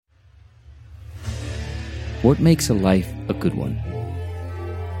What makes a life a good one?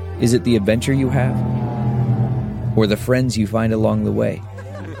 Is it the adventure you have? Or the friends you find along the way?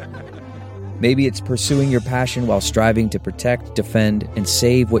 Maybe it's pursuing your passion while striving to protect, defend, and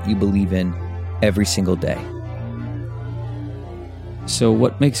save what you believe in every single day. So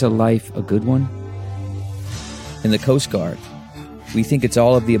what makes a life a good one? In the Coast Guard, we think it's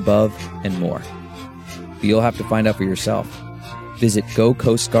all of the above and more. But you'll have to find out for yourself. Visit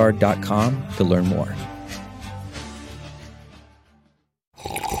gocoastguard.com to learn more.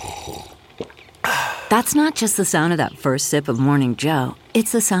 That's not just the sound of that first sip of Morning Joe.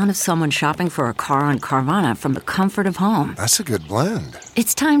 It's the sound of someone shopping for a car on Carvana from the comfort of home. That's a good blend.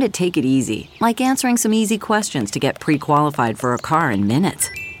 It's time to take it easy, like answering some easy questions to get pre-qualified for a car in minutes.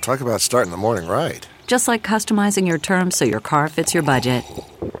 Talk about starting the morning right. Just like customizing your terms so your car fits your budget.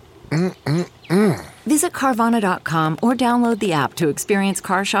 Visit Carvana.com or download the app to experience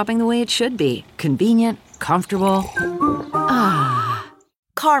car shopping the way it should be. Convenient, comfortable.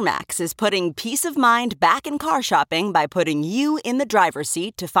 CarMax is putting peace of mind back in car shopping by putting you in the driver's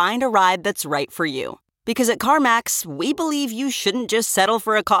seat to find a ride that's right for you. Because at CarMax, we believe you shouldn't just settle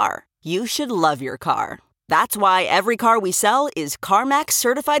for a car. You should love your car. That's why every car we sell is CarMax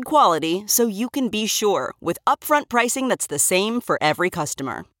certified quality, so you can be sure with upfront pricing that's the same for every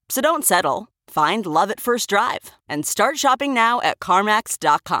customer. So don't settle. Find love at first drive and start shopping now at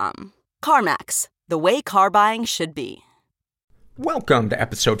CarMax.com. CarMax, the way car buying should be. Welcome to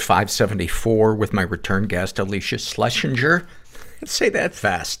episode 574 with my return guest, Alycia Schlesinger. Let's say that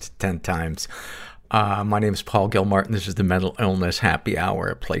fast 10 times. My name is Paul Gilmartin. This is the Mental Illness Happy Hour,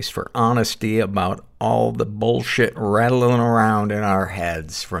 a place for honesty about all the bullshit rattling around in our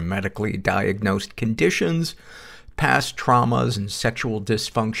heads, from medically diagnosed conditions, past traumas, and sexual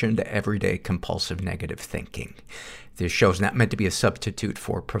dysfunction to everyday compulsive negative thinking. This show's not meant to be a substitute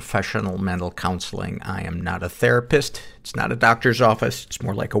for professional mental counseling. I am not a therapist. It's not a doctor's office. It's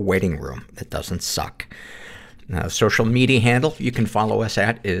more like a waiting room that doesn't suck. Social media handle you can follow us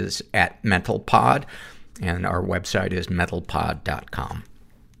at is @mentalpod, and our website is mentalpod.com.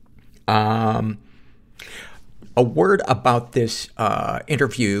 A word about this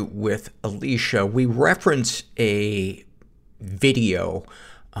interview with Alycia. We reference a video,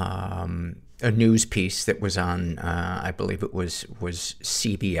 a news piece that was on, I believe it was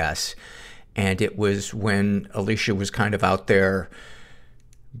CBS. And it was when Alycia was kind of out there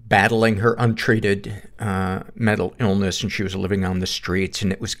battling her untreated mental illness, and she was living on the streets.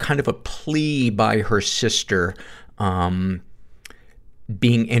 And it was kind of a plea by her sister being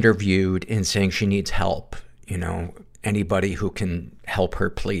interviewed and saying she needs help. You know, anybody who can help her,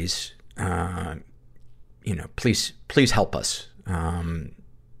 please, please help us.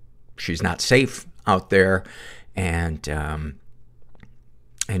 She's not safe out there, and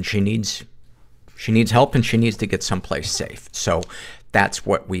she needs help, and she needs to get someplace safe. So that's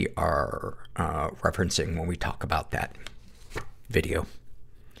what we are referencing when we talk about that video.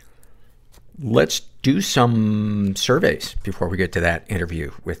 Let's do some surveys before we get to that interview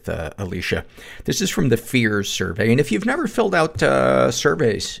with Alycia. This is from the Fears survey, and if you've never filled out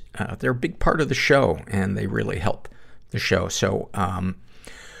surveys, they're a big part of the show, and they really help the show. So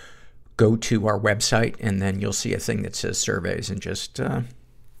go to our website, and then you'll see a thing that says surveys, and just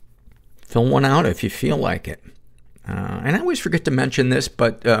fill one out if you feel like it. And I always forget to mention this,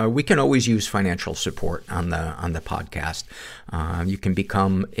 but we can always use financial support on the podcast. You can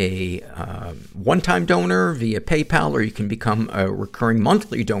become a one-time donor via PayPal, or you can become a recurring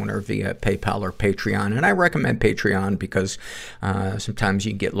monthly donor via PayPal or Patreon. And I recommend Patreon because sometimes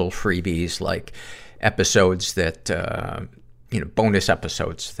you get little freebies like episodes that bonus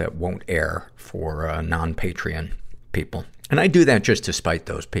episodes that won't air for non-Patreon people. And I do that just to spite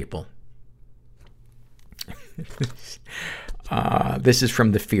those people. This is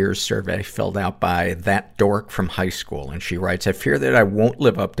from the Fears survey filled out by that dork from high school. And she writes, I fear that I won't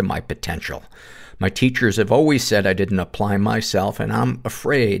live up to my potential. My teachers have always said I didn't apply myself, and I'm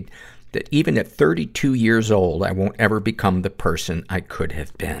afraid that even at 32 years old, I won't ever become the person I could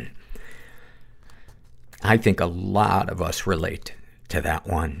have been. I think a lot of us relate to that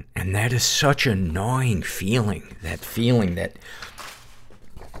one. And that is such an annoying feeling. That feeling that,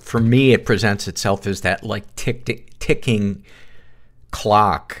 for me, it presents itself as that like ticking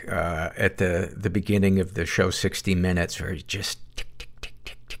clock at the beginning of the show 60 Minutes, where you just tick, tick, tick,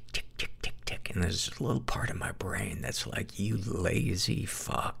 tick, tick, tick, tick, tick, tick. And there's a little part of my brain that's like, you lazy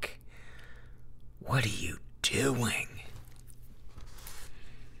fuck. What are you doing?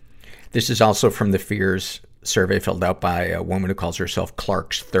 This is also from the Fears survey filled out by a woman who calls herself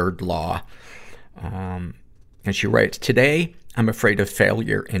Clark's Third Law. And she writes, today, I'm afraid of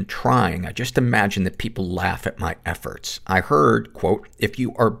failure in trying. I just imagine that people laugh at my efforts. I heard, quote, if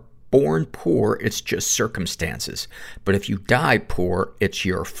you are born poor, it's just circumstances. But if you die poor, it's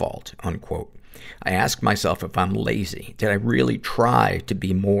your fault, unquote. I ask myself if I'm lazy. Did I really try to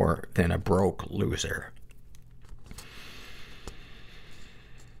be more than a broke loser?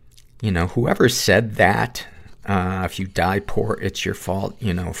 You know, whoever said that, if you die poor, it's your fault,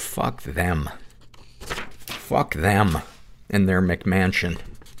 you know, fuck them. Fuck them and their McMansion.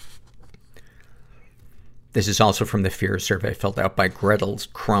 This is also from the fear survey filled out by Gretel's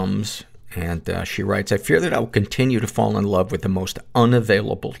Crumbs. And she writes, I fear that I will continue to fall in love with the most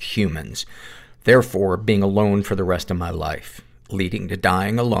unavailable humans, therefore being alone for the rest of my life, leading to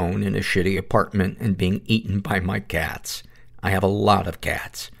dying alone in a shitty apartment and being eaten by my cats. I have a lot of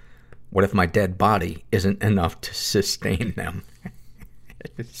cats. What if my dead body isn't enough to sustain them?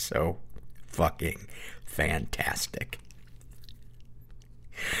 It's so fucking fantastic.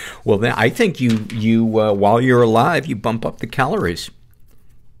 Well, then I think you while you're alive, you bump up the calories.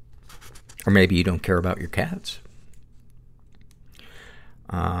 Or maybe you don't care about your cats.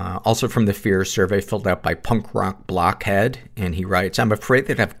 Also from the fear survey filled out by Punk Rock Blockhead. And he writes, I'm afraid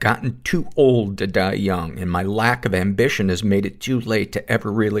that I've gotten too old to die young, and my lack of ambition has made it too late to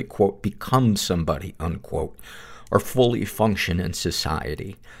ever really, quote, become somebody, unquote, or fully function in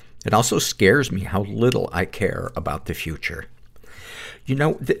society. It also scares me how little I care about the future. You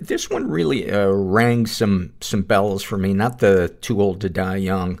know, this one really rang some bells for me. Not the too old to die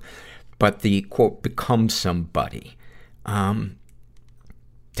young, but the, quote, become somebody.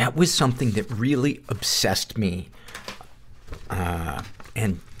 That was something that really obsessed me.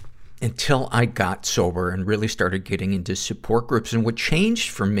 And until I got sober and really started getting into support groups. And what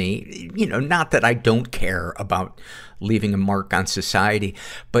changed for me, you know, not that I don't care about leaving a mark on society,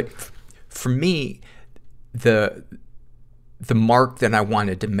 but for me, the mark that I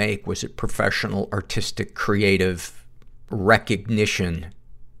wanted to make was a professional, artistic, creative, recognition,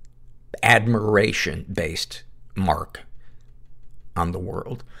 admiration-based mark on the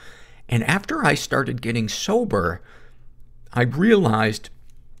world. And after I started getting sober, I realized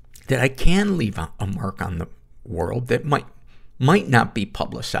that I can leave a mark on the world that might not be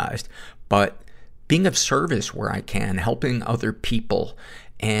publicized, but being of service where I can, helping other people,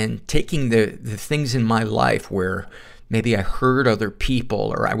 and taking the things in my life where maybe I hurt other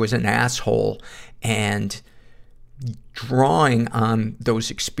people or I was an asshole, and drawing on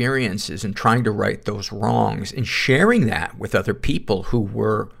those experiences and trying to right those wrongs and sharing that with other people who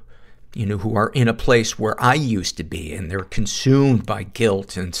were, you know, who are in a place where I used to be and they're consumed by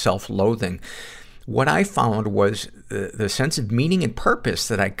guilt and self-loathing. What I found was the sense of meaning and purpose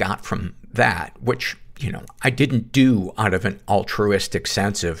that I got from that, which, you know, I didn't do out of an altruistic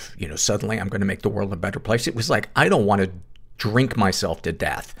sense of, you know, suddenly I'm going to make the world a better place. It was like, I don't want to drink myself to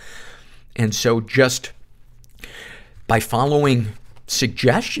death. And so just by following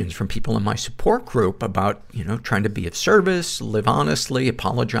suggestions from people in my support group about, you know, trying to be of service, live honestly,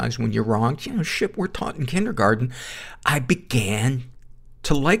 apologize when you're wrong, you know, shit we're taught in kindergarten, I began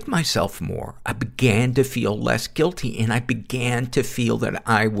to like myself more. I began to feel less guilty, and I began to feel that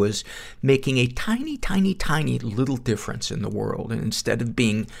I was making a tiny, tiny, tiny little difference in the world. And instead of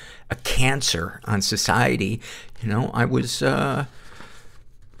being a cancer on society, you know, I was a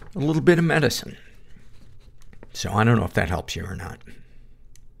little bit of medicine. So I don't know if that helps you or not.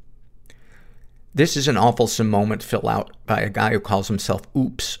 This is an awfulsome moment filled out by a guy who calls himself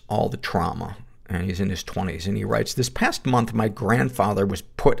Oops, All the Trauma. And he's in his 20s. And he writes, this past month, my grandfather was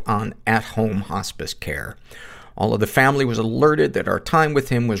put on at-home hospice care. All of the family was alerted that our time with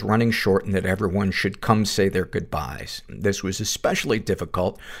him was running short and that everyone should come say their goodbyes. This was especially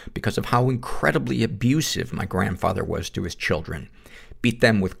difficult because of how incredibly abusive my grandfather was to his children. Beat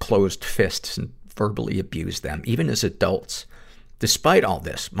them with closed fists and verbally abused them, even as adults. Despite all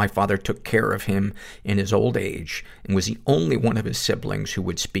this, my father took care of him in his old age and was the only one of his siblings who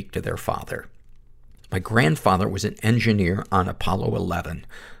would speak to their father. My grandfather was an engineer on Apollo 11,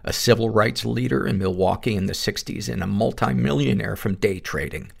 a civil rights leader in Milwaukee in the 60s, and a multimillionaire from day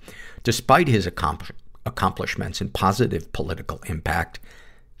trading. Despite his accomplishments and positive political impact,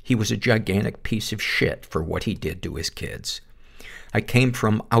 he was a gigantic piece of shit for what he did to his kids. I came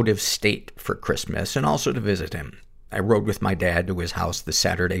from out of state for Christmas and also to visit him. I rode with my dad to his house the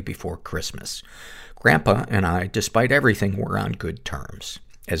Saturday before Christmas. Grandpa and I, despite everything, were on good terms.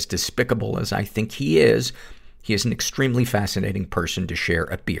 As despicable as I think he is, He is an extremely fascinating person to share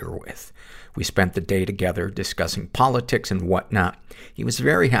a beer with. We spent the day together discussing politics and whatnot. He was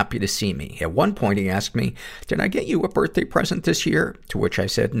very happy to see me. At one point, he asked me, "Did I get you a birthday present this year?" To which I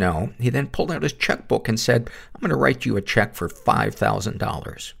said no. He then pulled out his checkbook and said, "I'm going to write you a check for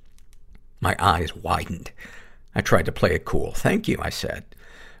 $5,000. My eyes widened. I tried to play it cool. "Thank you," I said.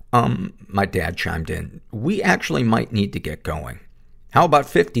 My dad chimed in. "We actually might need to get going." "How about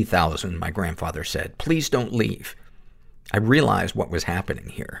 50,000? My grandfather said. "Please don't leave." I realized what was happening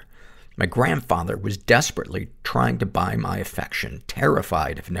here. My grandfather was desperately trying to buy my affection,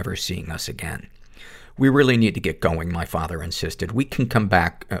 terrified of never seeing us again. "We really need to get going," my father insisted. "We can come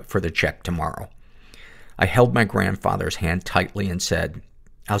back for the check tomorrow." I held my grandfather's hand tightly and said,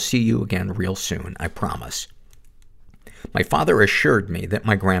 "I'll see you again real soon, I promise." My father assured me that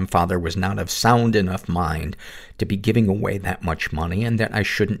my grandfather was not of sound enough mind to be giving away that much money and that I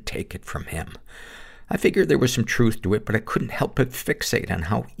shouldn't take it from him. I figured there was some truth to it, but I couldn't help but fixate on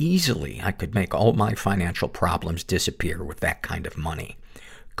how easily I could make all my financial problems disappear with that kind of money.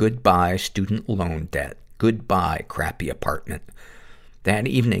 Goodbye student loan debt. Goodbye crappy apartment. That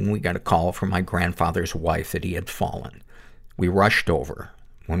evening, we got a call from my grandfather's wife that he had fallen. We rushed over.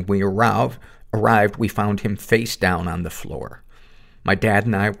 When we arrived, we found him face down on the floor. My dad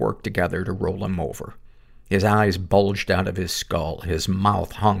and I worked together to roll him over. His eyes bulged out of his skull. His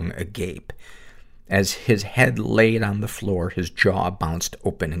mouth hung agape. As his head laid on the floor, his jaw bounced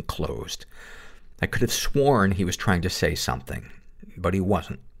open and closed. I could have sworn he was trying to say something, but he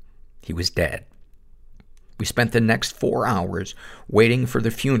wasn't. He was dead. We spent the next 4 hours waiting for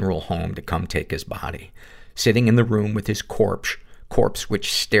the funeral home to come take his body, sitting in the room with his corpse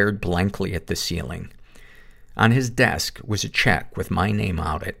which stared blankly at the ceiling. On his desk was a check with my name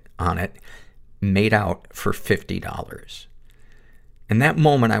on it, made out for $50. In that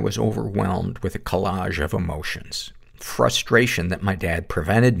moment, I was overwhelmed with a collage of emotions. Frustration that my dad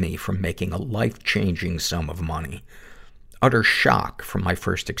prevented me from making a life-changing sum of money. Utter shock from my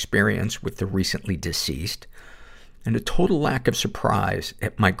first experience with the recently deceased. And a total lack of surprise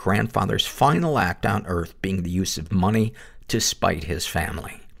at my grandfather's final act on earth being the use of money to spite his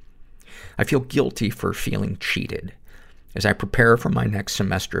family. I feel guilty for feeling cheated. As I prepare for my next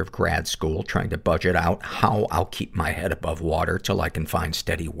semester of grad school, trying to budget out how I'll keep my head above water till I can find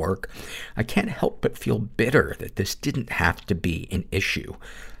steady work, I can't help but feel bitter that this didn't have to be an issue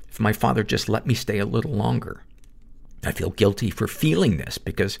if my father just let me stay a little longer. I feel guilty for feeling this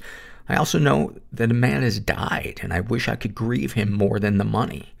because I also know that a man has died, and I wish I could grieve him more than the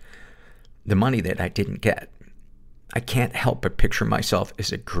money that I didn't get. I can't help but picture myself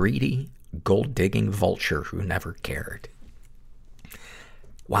as a greedy, gold-digging vulture who never cared.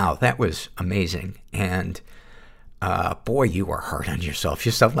 Wow, that was amazing. And, boy, you are hard on yourself.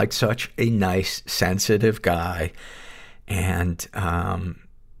 You sound like such a nice, sensitive guy. And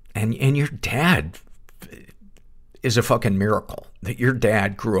your dad is a fucking miracle. That your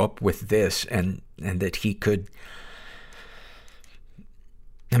dad grew up with this and that he could,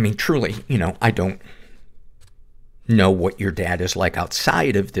 I mean, truly, I don't know what your dad is like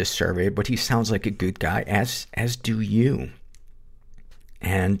outside of this survey, but he sounds like a good guy, as do you.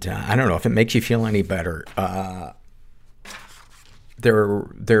 And I don't know if it makes you feel any better.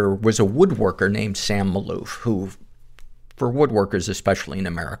 There was a woodworker named Sam Maloof, who, for woodworkers, especially in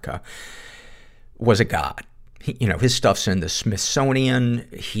America, was a god. His stuff's in the Smithsonian.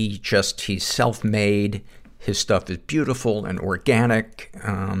 He's self-made. His stuff is beautiful and organic.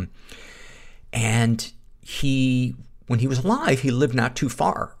 And when he was alive, he lived not too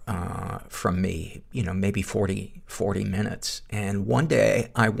far from me, maybe 40 minutes. And one day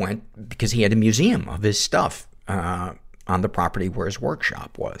I went, because he had a museum of his stuff on the property where his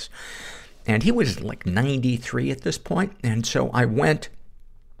workshop was. And he was like 93 at this point. And so I went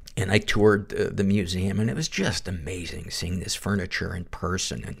and I toured the museum, and it was just amazing seeing this furniture in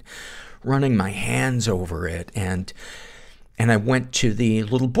person and running my hands over it. And I went to the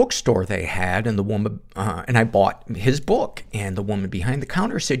little bookstore they had, and the woman, and I bought his book. And the woman behind the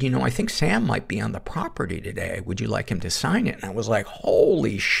counter said, I think Sam might be on the property today. Would you like him to sign it? And I was like,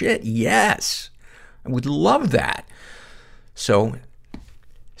 holy shit, yes. I would love that. So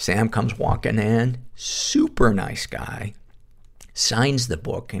Sam comes walking in, super nice guy, signs the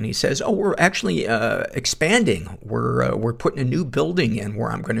book, and he says, "Oh, we're actually expanding. We're putting a new building in where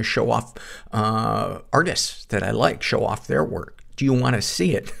I'm going to show off artists that I like, show off their work. Do you want to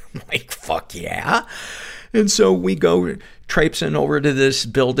see it?" I'm like, fuck yeah. And so we go traipsing over to this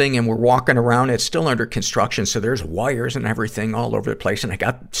building, and we're walking around. It's still under construction, so there's wires and everything all over the place. And I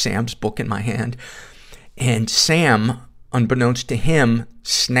got Sam's book in my hand, and Sam, unbeknownst to him,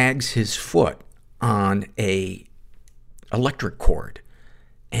 snags his foot on a electric cord,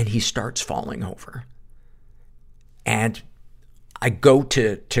 and he starts falling over. And I go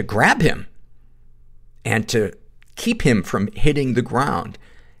to grab him and to keep him from hitting the ground.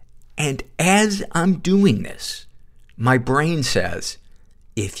 And as I'm doing this, my brain says,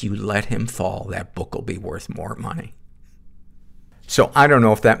 if you let him fall, that book will be worth more money. So I don't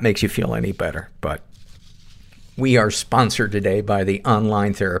know if that makes you feel any better, but we are sponsored today by the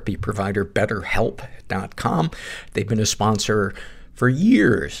online therapy provider BetterHelp.com. They've been a sponsor for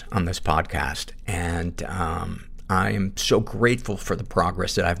years on this podcast, and I am so grateful for the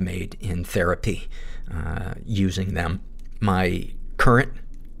progress that I've made in therapy using them. My current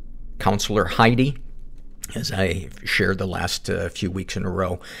counselor, Heidi, as I shared the last few weeks in a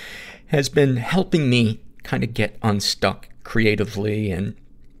row, has been helping me kind of get unstuck creatively and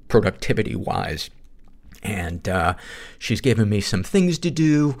productivity-wise. And she's given me some things to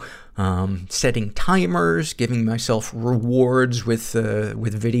do, setting timers, giving myself rewards with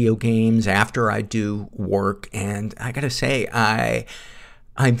video games after I do work. And I gotta say,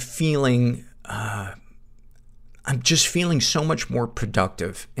 I'm feeling, I'm just feeling so much more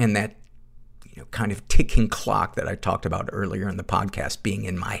productive, and that, kind of ticking clock that I talked about earlier in the podcast being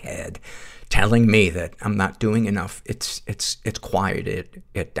in my head, telling me that I'm not doing enough. It's quieted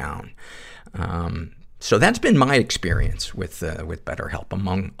it down. So that's been my experience with BetterHelp,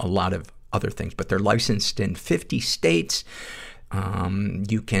 among a lot of other things. But they're licensed in 50 states.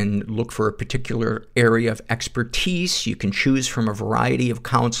 You can look for a particular area of expertise. You can choose from a variety of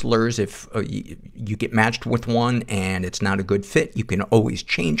counselors. If you get matched with one and it's not a good fit, you can always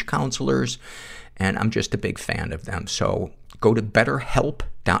change counselors. And I'm just a big fan of them. So go to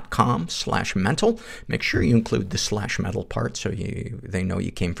betterhelp.com/mental. Make sure you include the /mental part so they know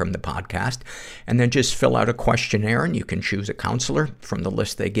you came from the podcast. And then just fill out a questionnaire, and you can choose a counselor from the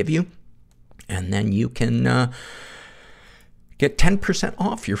list they give you. And then you can get 10%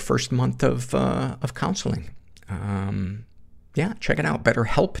 off your first month of counseling. Check it out,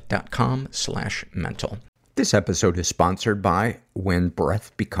 betterhelp.com/mental. This episode is sponsored by When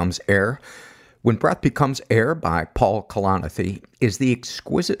Breath Becomes Air. When Breath Becomes Air by Paul Kalanithi is the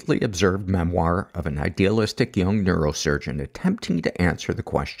exquisitely observed memoir of an idealistic young neurosurgeon attempting to answer the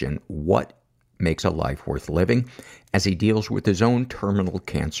question, what makes a life worth living, as he deals with his own terminal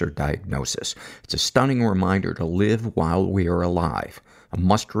cancer diagnosis. It's a stunning reminder to live while we are alive. A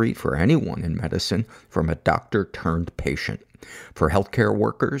must-read for anyone in medicine, from a doctor-turned-patient. For healthcare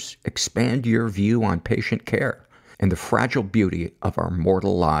workers, expand your view on patient care and the fragile beauty of our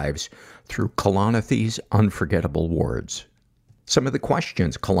mortal lives through Kalanithi's unforgettable words. Some of the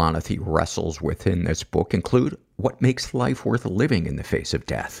questions Kalanithi wrestles with in this book include, what makes life worth living in the face of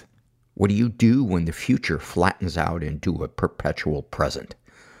death? What do you do when the future flattens out into a perpetual present?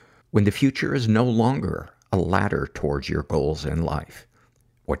 When the future is no longer a ladder towards your goals in life?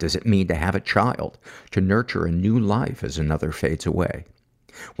 What does it mean to have a child, to nurture a new life as another fades away?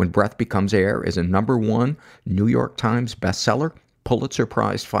 When Breath Becomes Air is a #1 New York Times bestseller, Pulitzer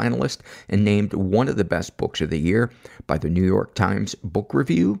Prize finalist, and named one of the best books of the year by the New York Times Book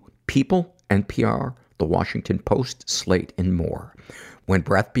Review, People, NPR, The Washington Post, Slate, and more. When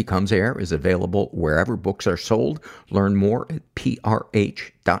Breath Becomes Air is available wherever books are sold. Learn more at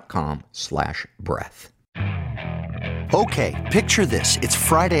prh.com/breath. Okay, picture this. It's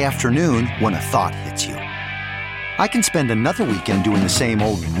Friday afternoon when a thought hits you. I can spend another weekend doing the same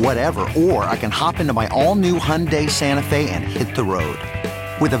old whatever, or I can hop into my all-new Hyundai Santa Fe and hit the road.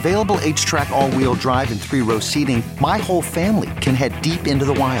 With available H-Track all-wheel drive and 3-row seating, my whole family can head deep into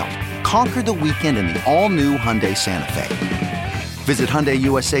the wild. Conquer the weekend in the all-new Hyundai Santa Fe. Visit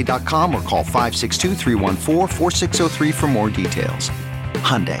HyundaiUSA.com or call 562-314-4603 for more details.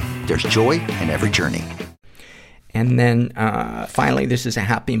 Hyundai, there's joy in every journey. And then, finally, this is a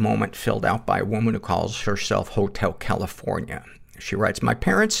happy moment filled out by a woman who calls herself Hotel California. She writes, my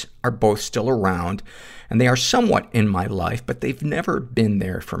parents are both still around, and they are somewhat in my life, but they've never been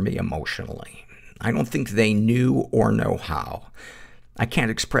there for me emotionally. I don't think they knew or know how. I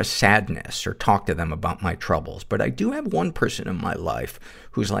can't express sadness or talk to them about my troubles, but I do have one person in my life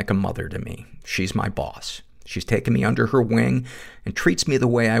who's like a mother to me. She's my boss. She's taken me under her wing and treats me the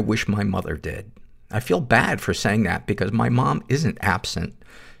way I wish my mother did. I feel bad for saying that because my mom isn't absent.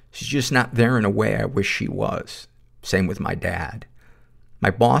 She's just not there in a way I wish she was. Same with my dad. My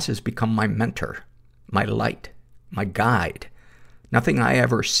boss has become my mentor, my light, my guide. Nothing I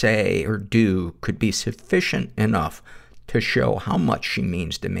ever say or do could be sufficient enough to show how much she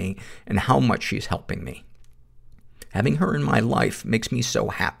means to me and how much she's helping me. Having her in my life makes me so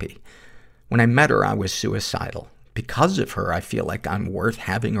happy. When I met her, I was suicidal. Because of her, I feel like I'm worth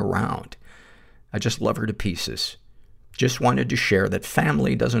having around. I just love her to pieces. Just wanted to share that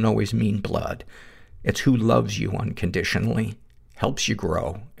family doesn't always mean blood. It's who loves you unconditionally, helps you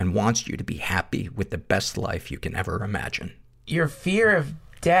grow, and wants you to be happy with the best life you can ever imagine. Your fear of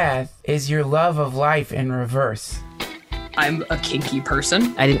death is your love of life in reverse. I'm a kinky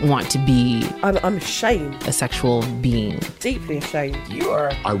person. I didn't want to be I'm ashamed. a sexual being. Deeply ashamed. You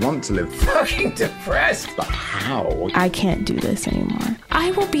are I want to live. fucking depressed. But how? I can't do this anymore.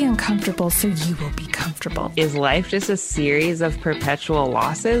 I will be uncomfortable, so you will be comfortable. Is life just a series of perpetual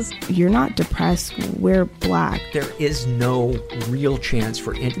losses? You're not depressed. We're Black. There is no real chance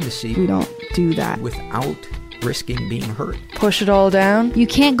for intimacy. We don't do that. Without risking being hurt. Push it all down. You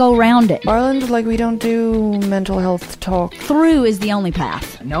can't go around it. Ireland, we don't do mental health talk. Through is the only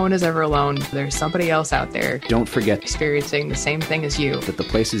path. No one is ever alone. There's somebody else out there Don't forget experiencing the same thing as you. that the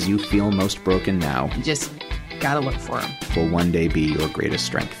places you feel most broken now You just gotta look for them. will one day be your greatest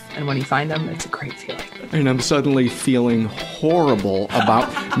strength. And when you find them, it's a great feeling. And I'm suddenly feeling horrible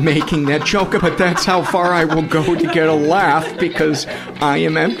about making that joke, but that's how far I will go to get a laugh because I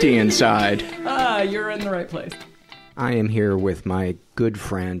am empty inside. You're in the right place. I am here with my good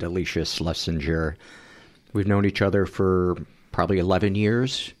friend, Alycia Schlesinger. We've known each other for probably 11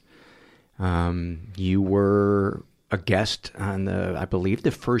 years. You were a guest on I believe the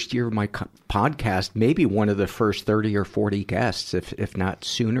first year of my podcast, maybe one of the first 30 or 40 guests, if not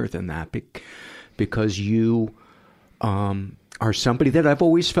sooner than that, because you are somebody that I've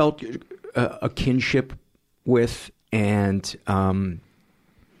always felt a kinship with, and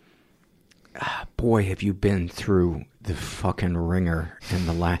boy, have you been through the fucking ringer in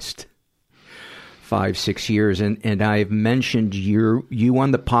the last 5-6 years. And I've mentioned you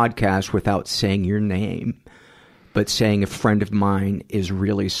on the podcast without saying your name, but saying a friend of mine is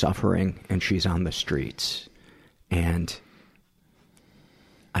really suffering and she's on the streets. And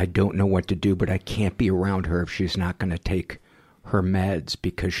I don't know what to do, but I can't be around her if she's not going to take her meds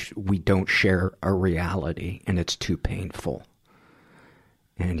because we don't share a reality and it's too painful.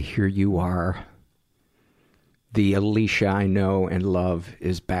 And here you are. The Alycia I know and love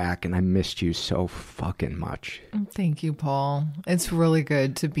is back, and I missed you so fucking much. Thank you, Paul. It's really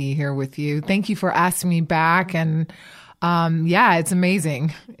good to be here with you. Thank you for asking me back. And yeah, it's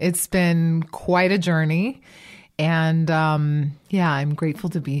amazing. It's been quite a journey. And yeah, I'm grateful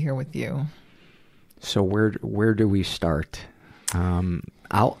to be here with you. So where do we start?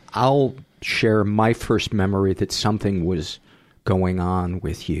 I'll share my first memory that something was going on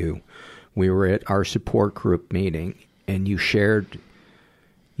with you. We were at our support group meeting, and you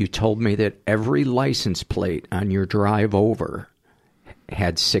told me that every license plate on your drive over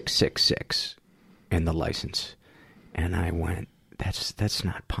had 666 in the license. And I went, that's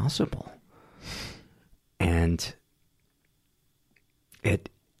not possible. And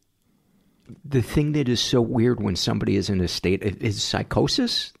the thing that is so weird when somebody is in a state, is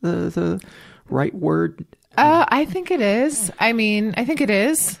psychosis the right word? I think it is. I think it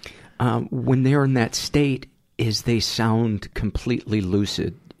is. When they're in that state, is they sound completely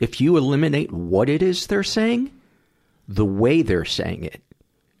lucid. If you eliminate what it is they're saying, the way they're saying it,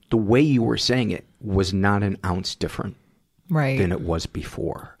 the way you were saying it was not an ounce different than it was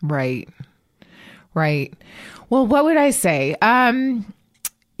before. Right. Well, what would I say? I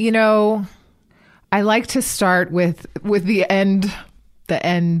like to start with the end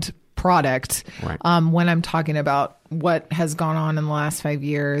product, when I'm talking about what has gone on in the last 5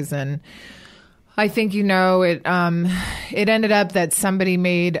 years. And I think, it ended up that somebody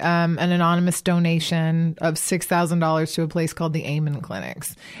made an anonymous donation of $6,000 to a place called the Amen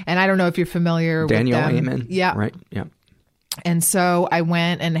Clinics. And I don't know if you're familiar Daniel with them. Amen. Yeah. Right. Yeah. And so I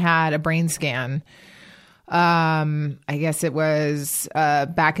went and had a brain scan. I guess it was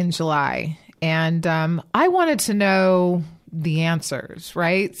back in July. And I wanted to know the answers,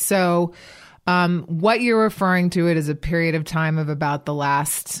 right? So what you're referring to it is a period of time of about the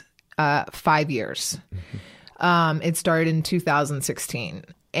last 5 years. Mm-hmm. It started in 2016.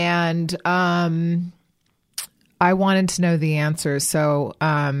 And I wanted to know the answers. So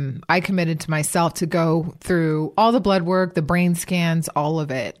I committed to myself to go through all the blood work, the brain scans, all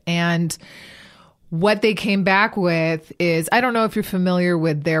of it. And what they came back with is, I don't know if you're familiar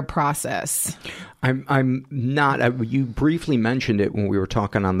with their process. I'm not. You briefly mentioned it when we were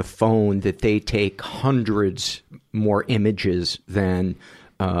talking on the phone, that they take hundreds more images than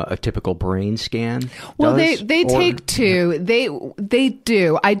a typical brain scan Well, does? they take two. They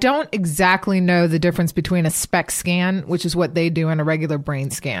do. I don't exactly know the difference between a SPECT scan, which is what they do, and a regular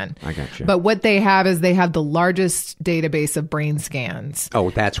brain scan. I got you. But what they have is they have the largest database of brain scans. Oh,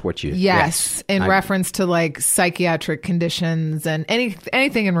 that's what you... Yes, in reference to like psychiatric conditions and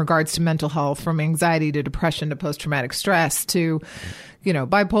anything in regards to mental health, from anxiety to depression to post-traumatic stress to,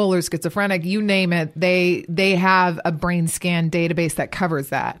 bipolar, schizophrenic, you name it. They have a brain scan database that covers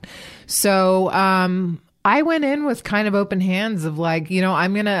that. So I went in with kind of open hands of like,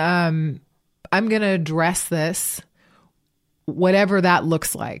 I'm gonna address this, whatever that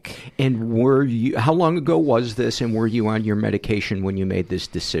looks like. And how long ago was this, and were you on your medication when you made this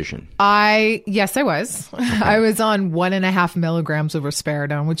decision? Yes, I was. Okay. I was on 1.5 milligrams of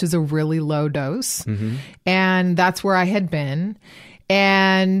risperidone, which is a really low dose. Mm-hmm. And that's where I had been.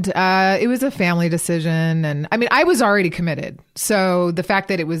 And it was a family decision. And I mean, I was already committed. So the fact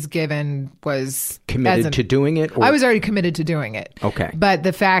that it was given was... Committed to doing it? Or? I was already committed to doing it. Okay. But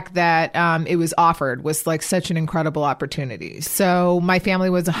the fact that it was offered was like such an incredible opportunity. So my family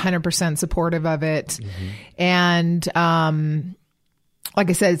was 100% supportive of it. Mm-hmm. And... like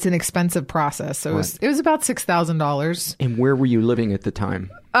I said, it's an expensive process. So it was about $6,000. And where were you living at the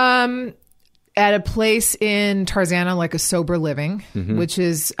time? At a place in Tarzana, like a sober living, mm-hmm. which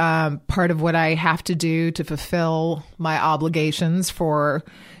is part of what I have to do to fulfill my obligations for,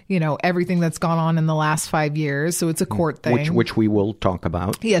 everything that's gone on in the last 5 years. So it's a court thing. Which we will talk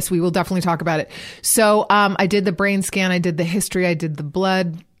about. Yes, we will definitely talk about it. So I did the brain scan, I did the history, I did the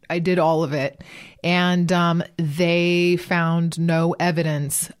blood, I did all of it. And they found no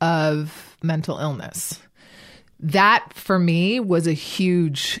evidence of mental illness. That, for me, was a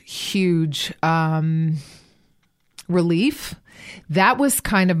huge, huge relief. That was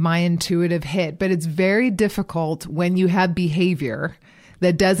kind of my intuitive hit. But it's very difficult when you have behavior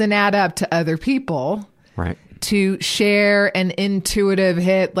that doesn't add up to other people. Right. To share an intuitive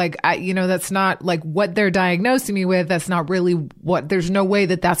hit, like, that's not like what they're diagnosing me with. That's not really there's no way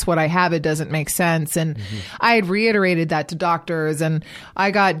that that's what I have. It doesn't make sense. And mm-hmm. I had reiterated that to doctors, and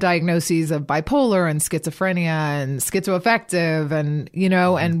I got diagnoses of bipolar and schizophrenia and schizoaffective. And,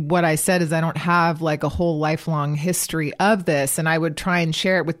 and what I said is I don't have like a whole lifelong history of this, and I would try and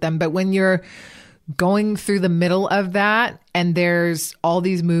share it with them. But when you're going through the middle of that and there's all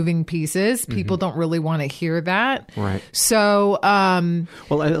these moving pieces, people mm-hmm. don't really want to hear that. Right. So,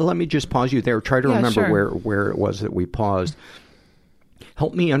 well, let me just pause you there. Try to remember sure. where it was that we paused.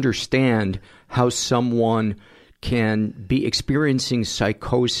 Help me understand how someone can be experiencing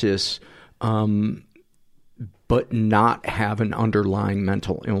psychosis, but not have an underlying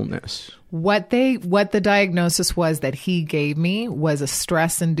mental illness. What the diagnosis was that he gave me was a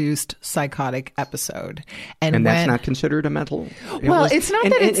stress-induced psychotic episode. And that's not considered a mental illness? Well, it's not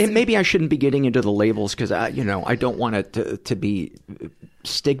that it's... And maybe I shouldn't be getting into the labels because, I don't want it to be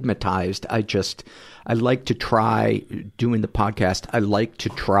stigmatized. I like to try, doing the podcast, I like to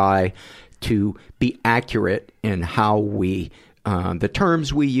try to be accurate in how we... the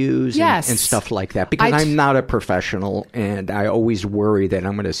terms we use yes. and stuff like that, because I'm not a professional and I always worry that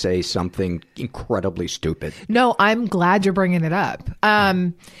I'm going to say something incredibly stupid. No, I'm glad you're bringing it up.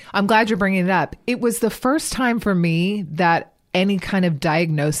 I'm glad you're bringing it up. It was the first time for me that any kind of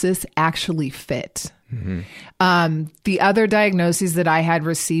diagnosis actually fit. Mm-hmm. The other diagnoses that I had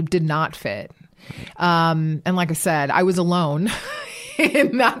received did not fit. And like I said, I was alone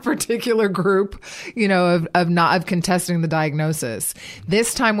in that particular group, of contesting the diagnosis.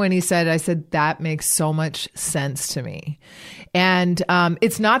 This time when he said, I said, that makes so much sense to me. And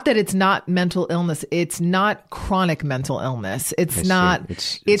it's not that it's not mental illness. It's not chronic mental illness. It's not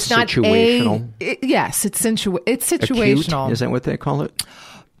situational. Yes, it's situational. Acute? Is that what they call it?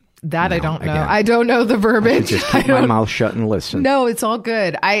 That no, I don't know. Again, I don't know the verbiage. I just keep my mouth shut and listen. No, it's all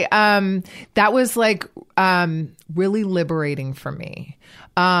good. That was like really liberating for me.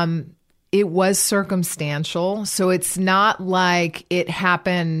 It was circumstantial, so it's not like it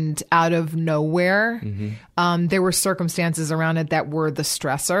happened out of nowhere. Mm-hmm. There were circumstances around it that were the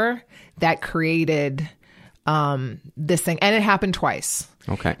stressor that created this thing, and it happened twice.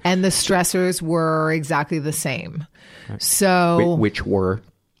 Okay, and the stressors were exactly the same. Okay. So, which were?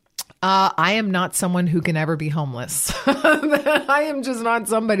 I am not someone who can ever be homeless. I am just not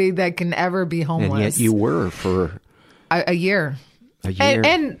somebody that can ever be homeless. And yet you were for a year. A year.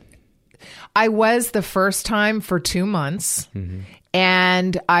 And I was the first time for 2 months. Mm-hmm.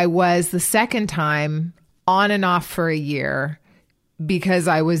 And I was the second time on and off for a year because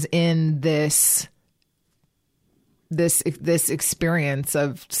I was in this this experience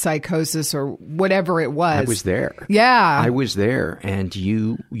of psychosis or whatever it was. I was there. Yeah. I was there. And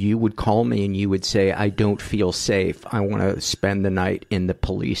you would call me and you would say, I don't feel safe. I want to spend the night in the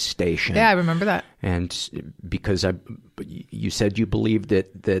police station. Yeah, I remember that. And because you said you believed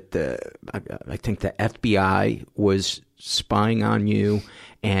that I think the FBI was spying on you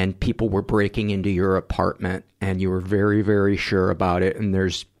and people were breaking into your apartment and you were very, very sure about it. And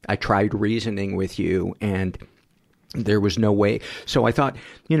I tried reasoning with you and there was no way. So I thought,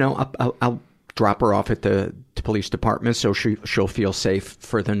 I'll drop her off at the police department so she'll feel safe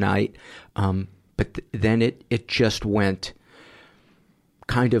for the night. But then it just went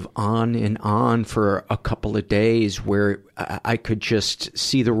kind of on and on for a couple of days where I could just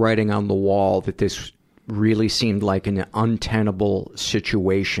see the writing on the wall that this really seemed like an untenable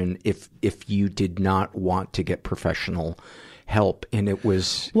situation if you did not want to get professional help. And it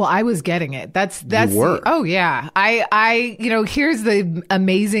was, well, I was getting it. That's you were. Oh yeah. I here's the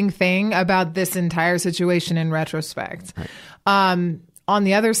amazing thing about this entire situation in retrospect. Right. On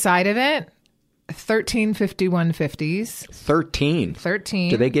the other side of it, 13 5150s. 13.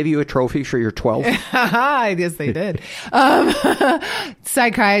 Did they give you a trophy for your 12? Yes, they did.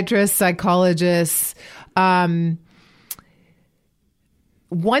 Psychiatrists, psychologists. Once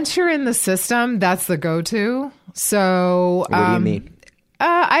you're in the system, that's the go-to. So, what do you mean?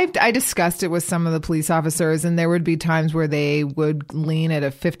 I discussed it with some of the police officers, and there would be times where they would lean at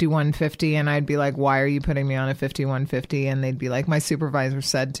a 5150, and I'd be like, why are you putting me on a 5150? And they'd be like, my supervisor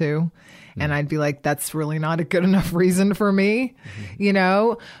said to. And I'd be like, that's really not a good enough reason for me.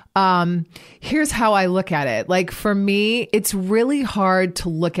 Here's how I look at it. Like, for me, it's really hard to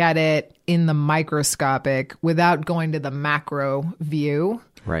look at it in the microscopic without going to the macro view.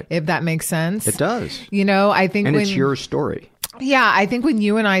 Right. If that makes sense. It does. I think and it's your story. Yeah. I think when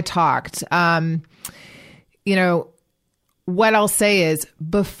you and I talked, what I'll say is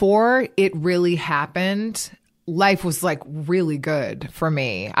before it really happened, life was like really good for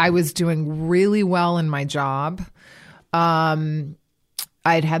me. I was doing really well in my job.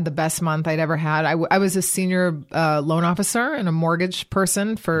 I'd had the best month I'd ever had. I was a senior loan officer and a mortgage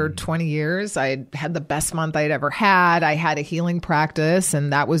person for 20 years. I had the best month I'd ever had. I had a healing practice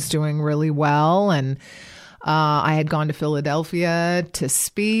and that was doing really well. And I had gone to Philadelphia to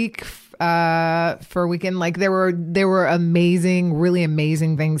speak for a weekend. Like there were amazing, really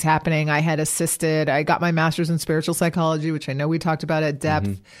amazing things happening. I got my master's in spiritual psychology, which I know we talked about at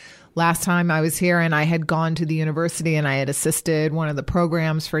depth last time I was here, and I had gone to the university and I had assisted one of the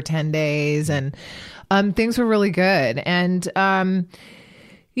programs for 10 days and things were really good. And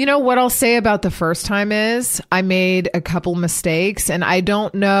what I'll say about the first time is I made a couple mistakes, and I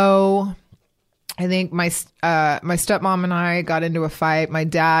don't know. I think my stepmom and I got into a fight. My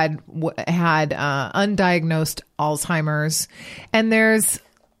dad had undiagnosed Alzheimer's, and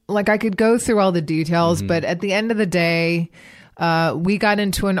I could go through all the details, but at the end of the day, we got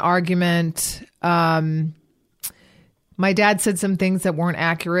into an argument. My dad said some things that weren't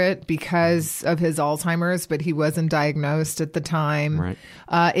accurate because of his Alzheimer's, but he wasn't diagnosed at the time. Right.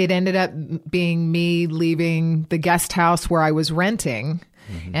 It ended up being me leaving the guest house where I was renting.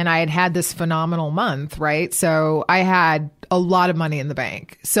 And I had this phenomenal month, right? So I had a lot of money in the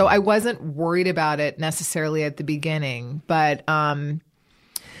bank. So I wasn't worried about it necessarily at the beginning, but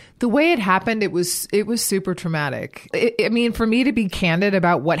the way it happened, it was super traumatic. For me to be candid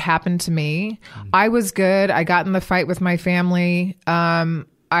about what happened to me, I was good. I got in the fight with my family. I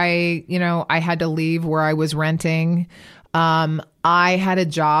had to leave where I was renting. I had a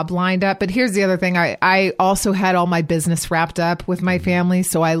job lined up, but here's the other thing. I also had all my business wrapped up with my family.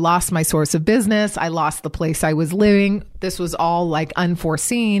 So I lost my source of business. I lost the place I was living. This was all like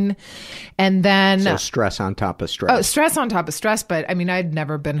unforeseen. And then so stress on top of stress. Oh, stress on top of stress. But I'd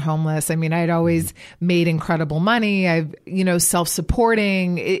never been homeless. I'd always made incredible money. I've,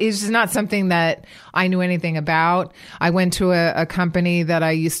 self-supporting. It's just not something that I knew anything about. I went to a company that I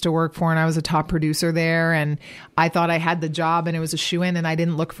used to work for, and I was a top producer there. And I thought I had the job and it was a shoo-in, and I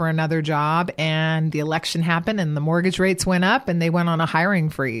didn't look for another job. And the election happened and the mortgage rates went up and they went on a hiring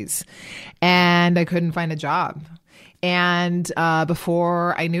freeze and I couldn't find a job. And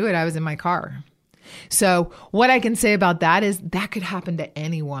before I knew it, I was in my car. So what I can say about that is that could happen to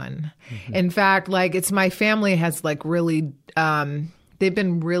anyone. In fact, it's my family has really, they've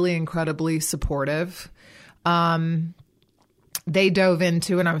been really incredibly supportive. They dove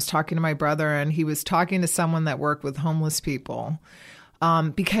into, and I was talking to my brother, and he was talking to someone that worked with homeless people.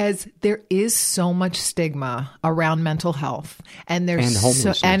 because there is so much stigma around mental health and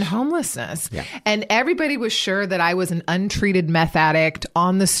homelessness. Yeah. And everybody was sure that I was an untreated meth addict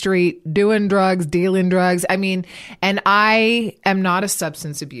on the street, doing drugs, dealing drugs. I mean, and I am not a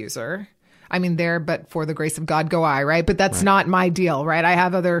substance abuser. I mean, but for the grace of God go I, right? But that's not my deal, right? I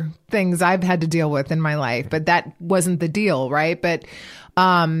have other things I've had to deal with in my life, but that wasn't the deal, right? But,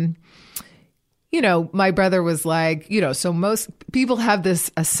 my brother was like, so most people have this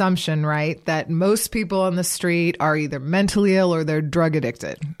assumption, right, that most people on the street are either mentally ill or they're drug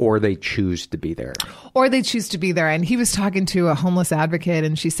addicted. Or they choose to be there. And he was talking to a homeless advocate,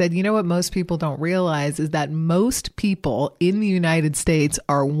 and she said, what most people don't realize is that most people in the United States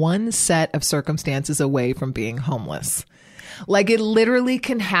are one set of circumstances away from being homeless. Like, it literally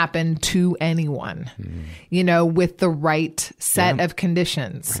can happen to anyone, with the right set of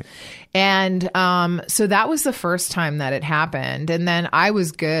conditions. Right. And so that was the first time that it happened. And then I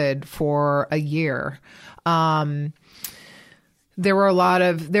was good for a year. There were a lot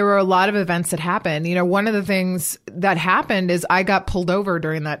of events that happened. One of the things that happened is I got pulled over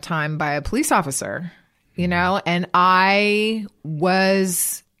during that time by a police officer, and I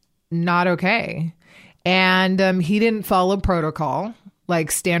was not okay. And he didn't follow protocol, like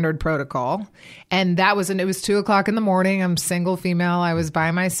standard protocol. And it was 2:00 in the morning. I'm single female. I was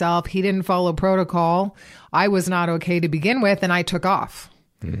by myself. He didn't follow protocol. I was not okay to begin with. And I took off,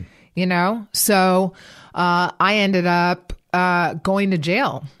 So I ended up going to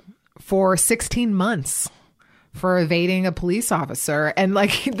jail for 16 months for evading a police officer. And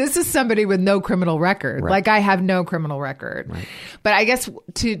this is somebody with no criminal record. Right. I have no criminal record. Right. But I guess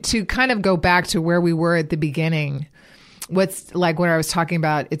to kind of go back to where we were at the beginning, what's when I was talking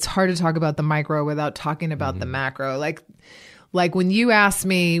about, it's hard to talk about the micro without talking about the macro. Like when you asked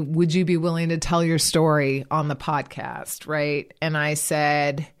me, would you be willing to tell your story on the podcast? Right. And I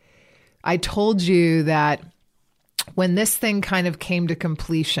said, I told you that when this thing kind of came to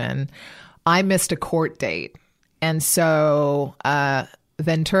completion, I missed a court date. And so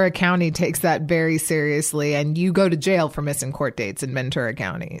Ventura County takes that very seriously, and you go to jail for missing court dates in Ventura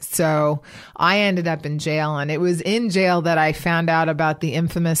County. So I ended up in jail, and it was in jail that I found out about the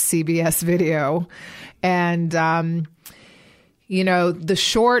infamous CBS video. And, the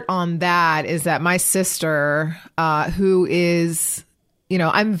short on that is that my sister, who is,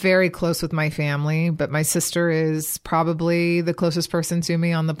 I'm very close with my family, but my sister is probably the closest person to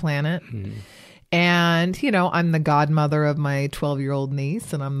me on the planet. Mm. And, I'm the godmother of my 12-year-old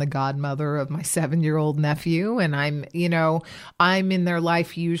niece, and I'm the godmother of my 7-year-old nephew. And I'm in their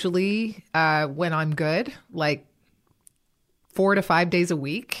life usually when I'm good, 4 to 5 days a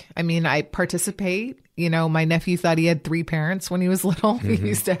week. I mean, I participate. My nephew thought he had 3 parents when he was little. Mm-hmm. He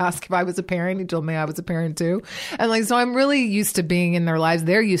used to ask if I was a parent. He told me I was a parent too. And so I'm really used to being in their lives.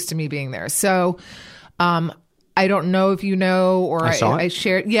 They're used to me being there. So, I don't know if you know, or I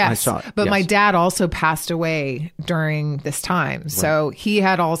shared. Yes, I saw it. But my dad also passed away during this time. Right. So he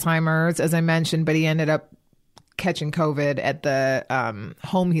had Alzheimer's, as I mentioned, but he ended up catching COVID at the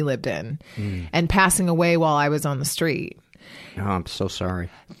home he lived in and passing away while I was on the street. Oh, I'm so sorry.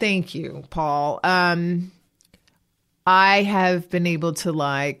 Thank you, Paul. I have been able to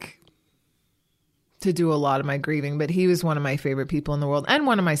to do a lot of my grieving, but he was one of my favorite people in the world, and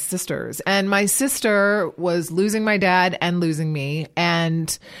one of my sisters. And my sister was losing my dad and losing me. And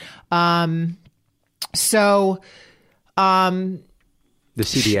the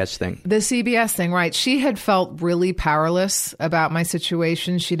CBS thing. The CBS thing, right. She had felt really powerless about my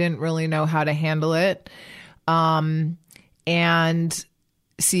situation. She didn't really know how to handle it. And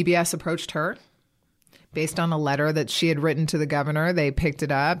CBS approached her based on a letter that she had written to the governor. They picked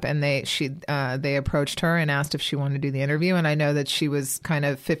it up, and they approached her and asked if she wanted to do the interview. And I know that she was kind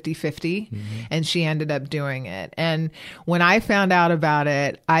of 50-50, and she ended up doing it. And when I found out about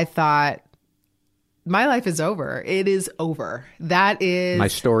it, I thought, my life is over. It is over. That is... My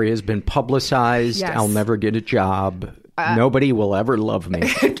story has been publicized. Yes. I'll never get a job. Nobody will ever love me.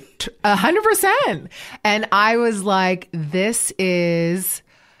 100%. And I was like, this is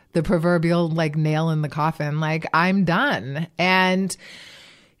the proverbial nail in the coffin. I'm done. And,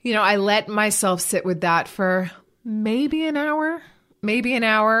 I let myself sit with that for maybe an hour.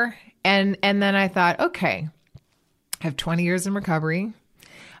 And then I thought, okay, I have 20 years in recovery.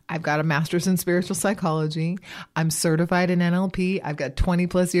 I've got a master's in spiritual psychology. I'm certified in NLP. I've got 20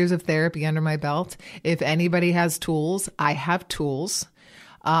 plus years of therapy under my belt. If anybody has tools, I have tools.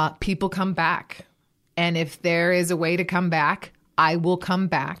 People come back. And if there is a way to come back, I will come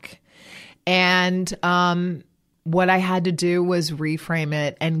back. And what I had to do was reframe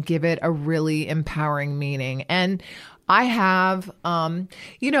it and give it a really empowering meaning. And I have,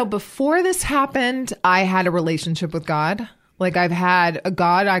 before this happened, I had a relationship with God. Like I've had a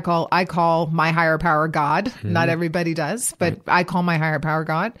God, I call my higher power God. Mm-hmm. Not everybody does, but I call my higher power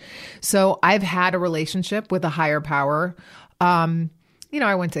God. So I've had a relationship with a higher power. I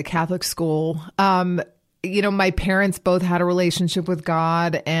went to Catholic school. My parents both had a relationship with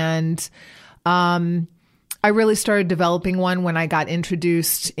God, and I really started developing one when I got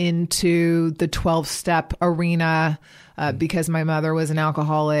introduced into the 12-step arena because my mother was an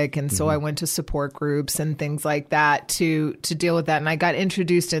alcoholic. And so I went to support groups and things like that to deal with that. And I got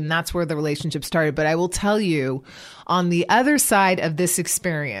introduced, and that's where the relationship started. But I will tell you, on the other side of this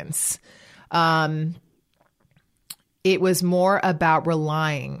experience, it was more about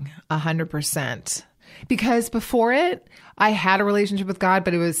relying 100%. Because before it, I had a relationship with God,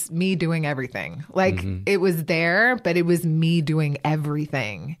 but it was me doing everything. Like it was there, but it was me doing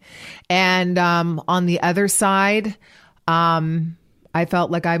everything. And on the other side, I felt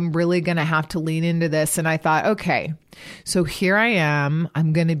like I'm really going to have to lean into this. And I thought, okay, so here I am.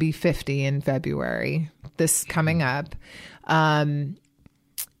 I'm going to be 50 in February, this coming up.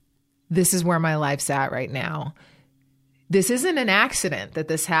 This is where my life's at right now. This isn't an accident that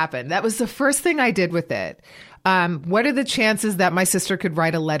this happened. That was the first thing I did with it. What are the chances that my sister could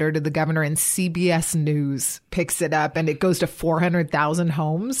write a letter to the governor and CBS News picks it up and it goes to 400,000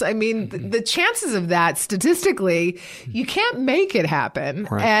 homes? I mean, the chances of that statistically, you can't make it happen.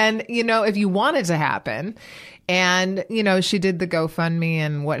 Right. And, if you want it to happen, and, she did the GoFundMe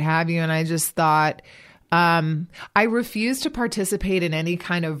and what have you. And I just thought, I refused to participate in any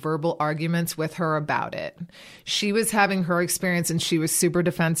kind of verbal arguments with her about it. She was having her experience and she was super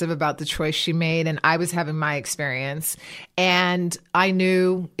defensive about the choice she made, and I was having my experience. And I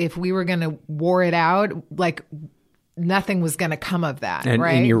knew if we were going to war it out, like nothing was going to come of that. And,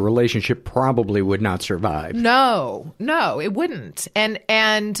 right? And your relationship probably would not survive. No, it wouldn't. And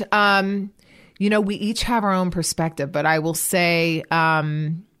we each have our own perspective, but I will say,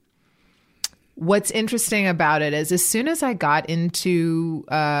 what's interesting about it is as soon as I got into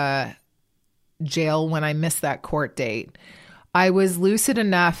jail when I missed that court date, I was lucid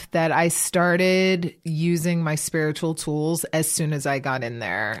enough that I started using my spiritual tools as soon as I got in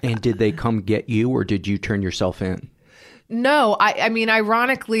there. And did they come get you, or did you turn yourself in? No, I mean,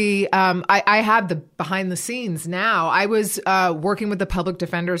 ironically, I have the behind the scenes now. I was working with the public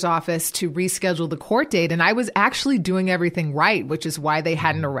defender's office to reschedule the court date, and I was actually doing everything right, which is why they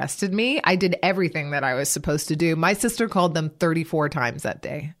hadn't arrested me. I did everything that I was supposed to do. My sister called them 34 times that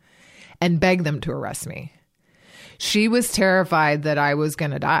day and begged them to arrest me. She was terrified that I was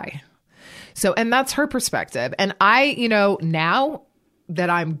going to die. So, and that's her perspective. And I, now that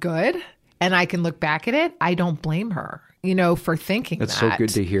I'm good and I can look back at it, I don't blame her. For thinking that. That's so good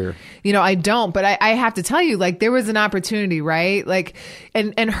to hear. I don't, but I have to tell you, like, there was an opportunity, right? Like,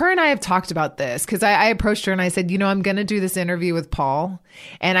 and her and I have talked about this because I approached her and I said, I'm going to do this interview with Paul.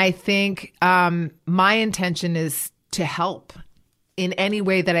 And I think my intention is to help in any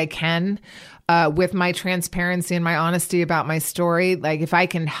way that I can with my transparency and my honesty about my story. Like, if I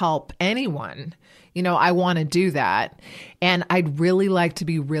can help anyone, I want to do that. And I'd really like to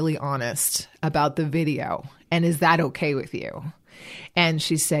be really honest about the video. And is that okay with you? And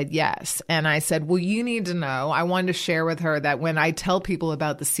she said, yes. And I said, well, you need to know. I wanted to share with her that when I tell people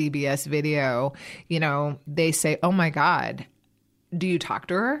about the CBS video, they say, oh my God, do you talk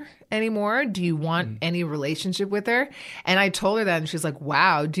to her anymore? Do you want any relationship with her? And I told her that, and she's like,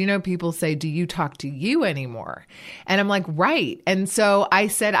 wow, people say, do you talk to you anymore? And I'm like, right. And so I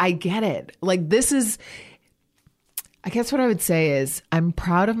said, I get it. Like, I guess what I would say is I'm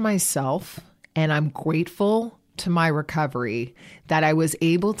proud of myself. And I'm grateful to my recovery that I was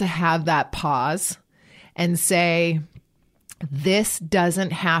able to have that pause and say, this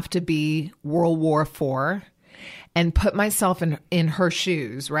doesn't have to be World War IV, and put myself in her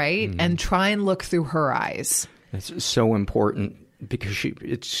shoes, right? And try and look through her eyes. That's so important because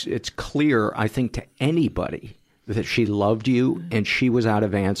it's clear, I think, to anybody that she loved you and she was out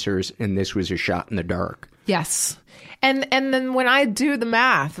of answers and this was a shot in the dark. Yes. And then when I do the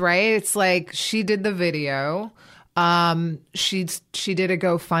math, right, it's like she did the video. She did a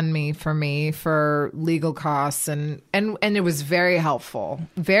GoFundMe for me for legal costs and it was very helpful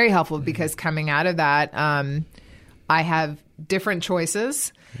because coming out of that, I have different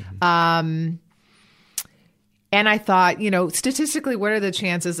choices. And I thought, statistically, what are the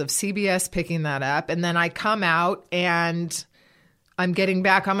chances of CBS picking that up? And then I come out and I'm getting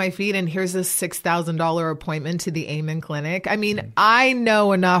back on my feet, and here's a $6,000 appointment to the Amen Clinic. I mean, I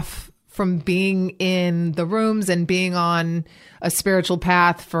know enough from being in the rooms and being on a spiritual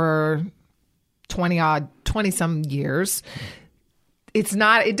path for 20 some years.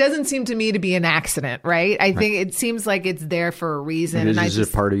 It doesn't seem to me to be an accident, right? I think it seems like it's there for a reason. And this is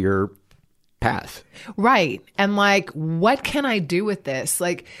a part of your path. Right. And like, what can I do with this?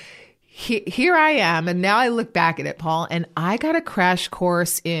 Like, here I am. And now I look back at it, Paul, and I got a crash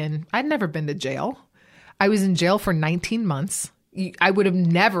course I'd never been to jail. I was in jail for 19 months. I would have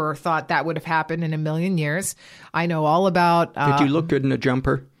never thought that would have happened in a million years. I know all about... Did you look good in a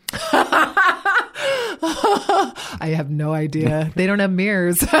jumper? I have no idea. They don't have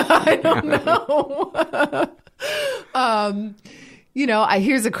mirrors. I don't know.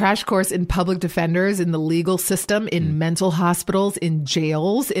 Here's a crash course in public defenders, in the legal system, in mental hospitals, in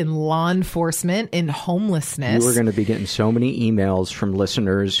jails, in law enforcement, in homelessness. You are going to be getting so many emails from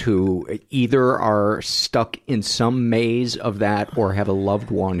listeners who either are stuck in some maze of that or have a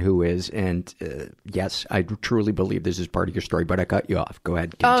loved one who is. And yes, I truly believe this is part of your story, but I cut you off. Go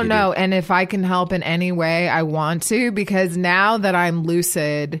ahead. Continue. Oh, no. And if I can help in any way, I want to, because now that I'm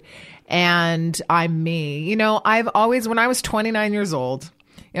lucid and I'm me, I've always, when I was 29 years old,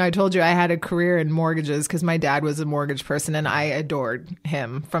 I told you I had a career in mortgages because my dad was a mortgage person and I adored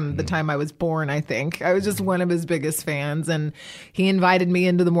him from the time I was born, I think. I was just one of his biggest fans, and he invited me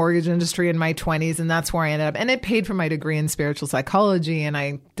into the mortgage industry in my 20s, and that's where I ended up. And it paid for my degree in spiritual psychology, and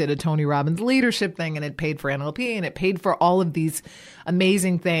I did a Tony Robbins leadership thing, and it paid for NLP, and it paid for all of these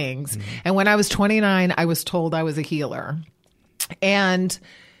amazing things. And when I was 29, I was told I was a healer. And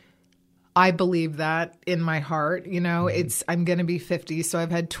I believe that in my heart. I'm going to be 50, so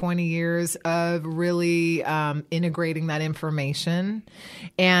I've had 20 years of really integrating that information.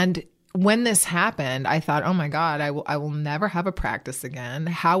 And when this happened, I thought, oh my God, I will never have a practice again.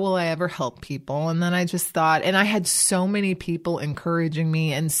 How will I ever help people? And then I just thought, and I had so many people encouraging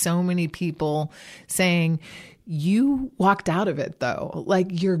me and so many people saying, you walked out of it though. Like,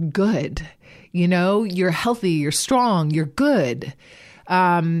 you're good. You're healthy, you're strong, you're good.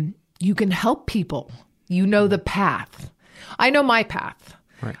 You can help people. You know the path. I know my path.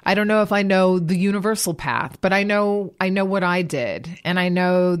 Right. I don't know if I know the universal path, but I know what I did, and I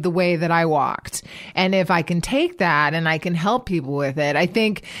know the way that I walked. And if I can take that and I can help people with it, I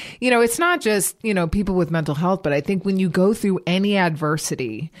think, it's not just, people with mental health, but I think when you go through any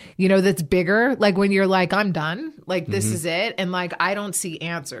adversity, that's bigger, like when you're like, I'm done, like this is it. And like, I don't see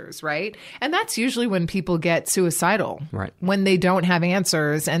answers. Right. And that's usually when people get suicidal, right? When they don't have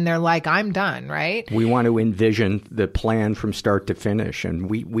answers and they're like, I'm done. Right. We want to envision the plan from start to finish,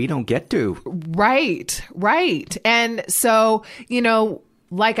 and we don't get to. Right. And so,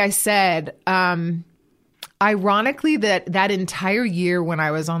 like I said, ironically, that entire year when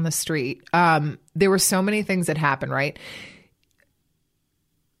I was on the street, there were so many things that happened, right?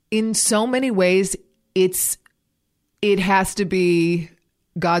 In so many ways, it has to be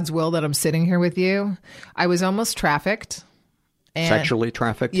God's will that I'm sitting here with you. I was almost trafficked. Sexually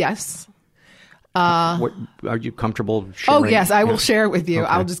trafficked? Yes. What are you comfortable sharing? Oh, yes, I will share it with you. Okay.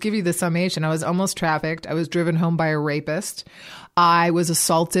 I'll just give you the summation. I was almost trafficked. I was driven home by a rapist. I was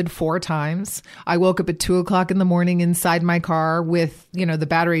assaulted 4 times. I woke up at 2:00 in the morning inside my car with, the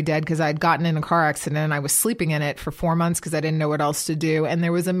battery dead because I'd gotten in a car accident and I was sleeping in it for 4 months because I didn't know what else to do. And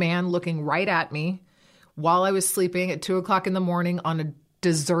there was a man looking right at me while I was sleeping at 2:00 in the morning on a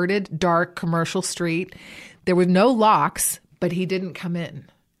deserted, dark commercial street. There were no locks, but he didn't come in.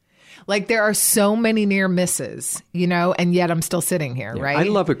 Like, there are so many near misses, and yet I'm still sitting here, right? I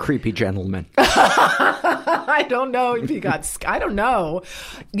love a creepy gentleman. I don't know if he I don't know.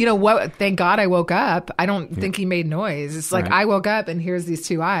 You know what? Thank God I woke up. I don't think he made noise. It's like, I woke up and here's these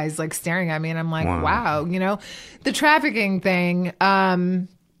 2 eyes like staring at me, and I'm like, wow. The trafficking thing.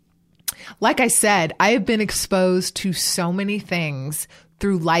 Like I said, I have been exposed to so many things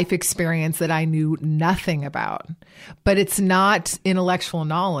through life experience that I knew nothing about. But it's not intellectual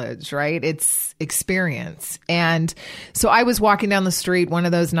knowledge, right? It's experience. And so I was walking down the street one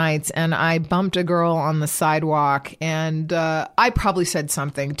of those nights and I bumped a girl on the sidewalk, and I probably said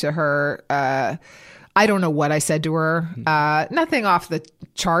something to her. I don't know what I said to her. Nothing off the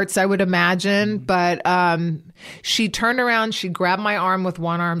charts, I would imagine. But she turned around. She grabbed my arm with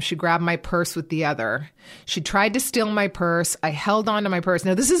one arm. She grabbed my purse with the other. She tried to steal my purse. I held on to my purse.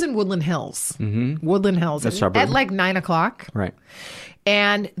 Now, this is in Woodland Hills. Woodland Hills. At like 9:00. Right.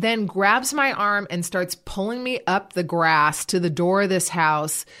 And then grabs my arm and starts pulling me up the grass to the door of this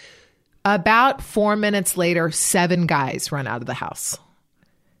house. About 4 minutes later, 7 guys run out of the house.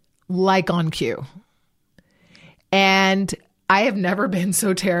 Like on cue. And I have never been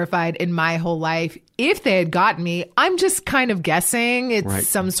so terrified in my whole life. If they had gotten me, I'm just kind of guessing it's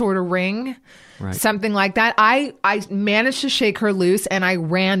some sort of ring. Right. Something like that. I managed to shake her loose, and I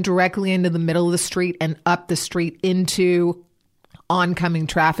ran directly into the middle of the street and up the street into oncoming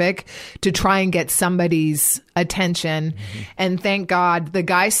traffic to try and get somebody's attention. And thank God the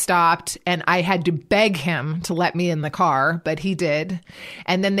guy stopped, and I had to beg him to let me in the car, but he did.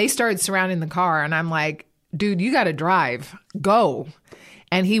 And then they started surrounding the car, and I'm like, dude, you got to drive. Go.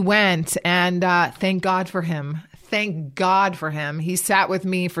 And he went, and thank God for him. Thank God for him. He sat with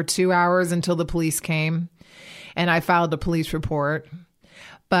me for 2 hours until the police came, and I filed a police report.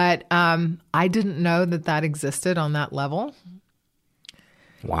 But I didn't know that existed on that level.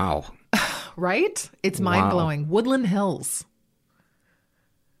 Wow. Right? It's mind-blowing. Woodland Hills.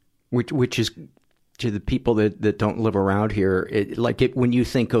 Which is, to the people that don't live around here, when you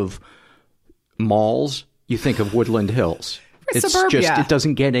think of malls, you think of Woodland Hills. It's suburbia. Just, it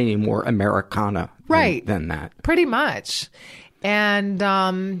doesn't get any more Americana than that. Pretty much. And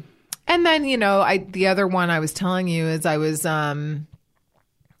then, the other one I was telling you is I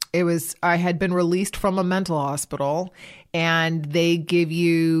had been released from a mental hospital, and they give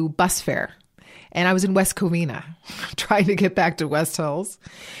you bus fare. And I was in West Covina trying to get back to West Hills.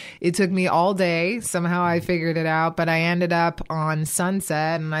 It took me all day. Somehow I figured it out, but I ended up on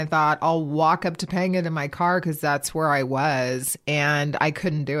Sunset, and I thought I'll walk up Topanga to my car because that's where I was. And I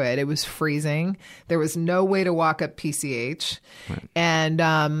couldn't do it. It was freezing. There was no way to walk up PCH. Right.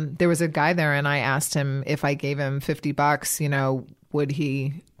 And there was a guy there, and I asked him if I gave him $50, would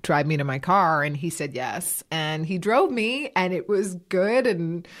he drive me to my car? And he said yes. And he drove me, and it was good.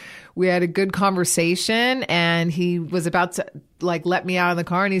 And we had a good conversation, and he was about to let me out of the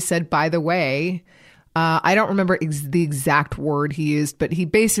car. And he said, by the way, I don't remember the exact word he used, but he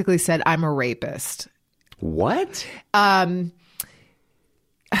basically said, I'm a rapist. What? I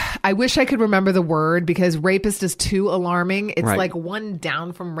wish I could remember the word, because rapist is too alarming. It's like one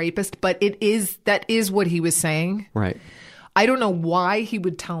down from rapist, but that is what he was saying. Right. I don't know why he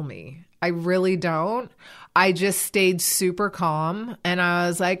would tell me. I really don't. I just stayed super calm, and I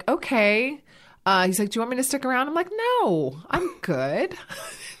was like, okay. He's like, do you want me to stick around? I'm like, no, I'm good.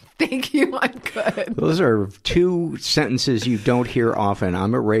 Thank you. I'm good. Those are two sentences you don't hear often.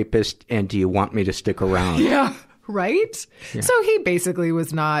 I'm a rapist, and do you want me to stick around? Yeah. Right? Yeah. So he basically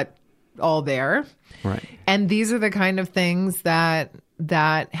was not all there. Right. And these are the kind of things that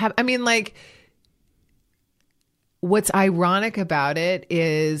have, what's ironic about it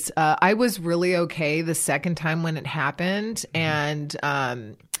is I was really okay the second time when it happened, and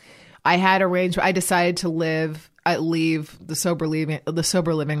I had arranged. I decided to leave the sober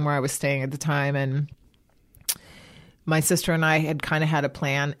living where I was staying at the time, and my sister and I had kind of had a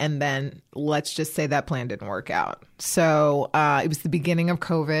plan, and then let's just say that plan didn't work out. So it was the beginning of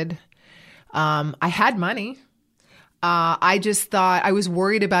COVID. I had money. I just thought I was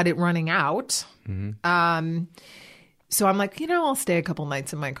worried about it running out. Mm-hmm. So I'm like, I'll stay a couple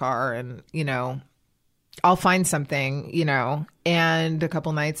nights in my car, and, I'll find something, and a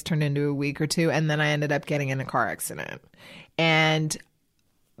couple nights turned into a week or two. And then I ended up getting in a car accident. And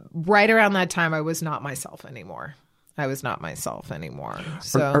right around that time, I was not myself anymore.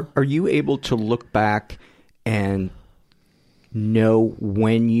 So are you able to look back and know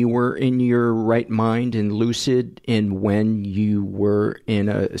when you were in your right mind and lucid, and when you were in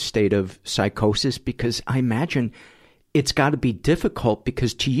a state of psychosis? Because I imagine it's got to be difficult,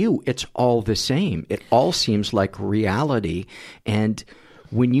 because to you, it's all the same. It all seems like reality. And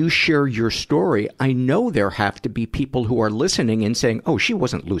when you share your story, I know there have to be people who are listening and saying, oh, she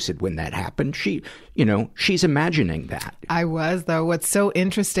wasn't lucid when that happened. She's imagining that. I was, though. What's so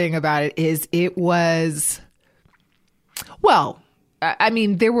interesting about it is there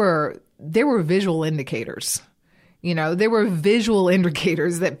were visual indicators. There were visual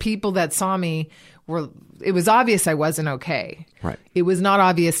indicators that people that saw me it was obvious I wasn't okay. Right. It was not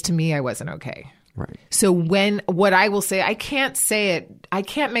obvious to me I wasn't okay. Right. So what I will say, I can't say it, I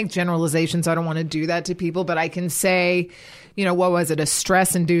can't make generalizations. I don't want to do that to people, but I can say, what was it? A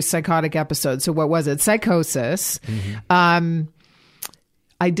stress-induced psychotic episode. So what was it? Psychosis. Mm-hmm.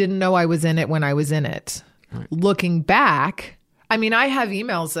 I didn't know I was in it when I was in it. Right. Looking back, I have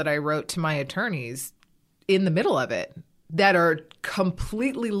emails that I wrote to my attorneys in the middle of it that are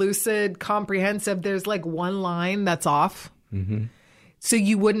completely lucid, comprehensive. There's one line that's off. Mm-hmm. So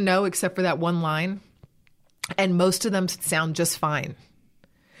you wouldn't know except for that one line. And most of them sound just fine.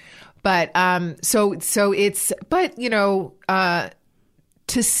 But to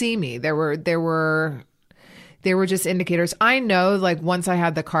see me, there were just indicators. I know, once I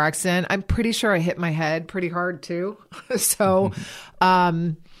had the car accident, I'm pretty sure I hit my head pretty hard too. So, I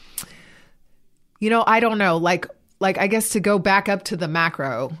don't know, I guess to go back up to the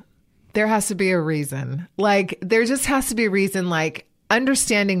macro, There has to be a reason. Like, there just has to be a reason, like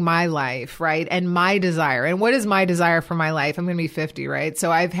understanding my life, right? And my desire. And what is my desire for my life? I'm going to be 50, right?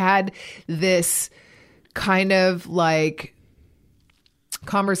 So I've had this kind of like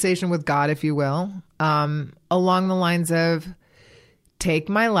conversation with God, if you will, along the lines of, take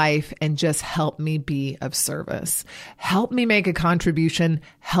my life and just help me be of service. Help me make a contribution.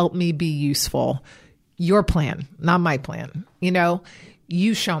 Help me be useful. Your plan, not my plan. You know,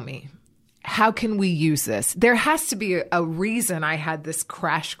 you show me. How can we use this? There has to be a reason I had this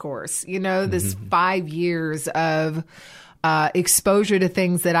crash course, you know, this 5 years of exposure to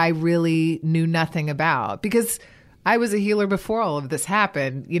things that I really knew nothing about, because I was a healer before all of this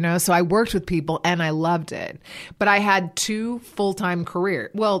happened, you know, so I worked with people and I loved it. But I had 2 full-time careers.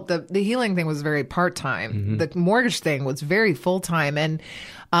 Well, the healing thing was very part-time. The mortgage thing was very full-time. And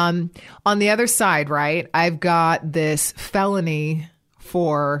on the other side, right, I've got this felony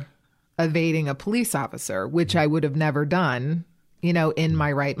for evading a police officer, which I would have never done, you know, in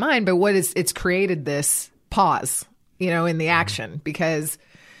my right mind. But it's created this pause, you know, in the action, because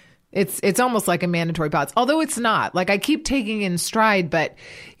it's almost like a mandatory pause, although it's not. Like, I keep taking in stride, but,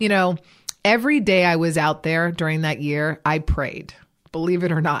 you know, every day I was out there during that year, I prayed, believe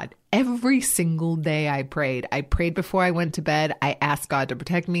it or not. Every single day I prayed. I prayed before I went to bed. I asked God to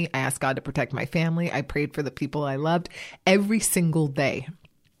protect me. I asked God to protect my family. I prayed for the people I loved every single day,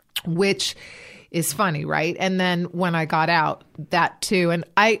 which is funny, right? And then when I got out, that too. And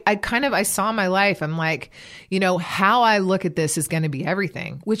I saw my life. I'm like, you know, how I look at this is going to be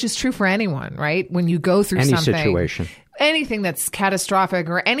everything, which is true for anyone, right? When you go through any something, situation, anything that's catastrophic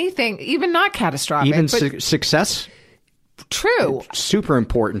or anything, even not catastrophic, even but success. True. Super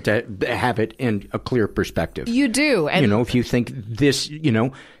important to have it in a clear perspective. You do. And, you know, if you think this, you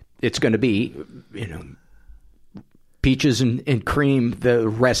know, it's going to be, you know, peaches and cream the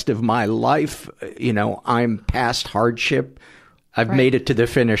rest of my life, you know, I'm past hardship. I've made it to the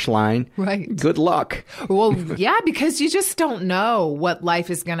finish line. Right. Good luck. Well, yeah, because you just don't know what life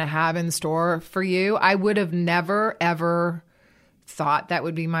is going to have in store for you. I would have never, ever thought that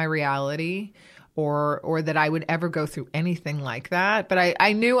would be my reality, or that I would ever go through anything like that. But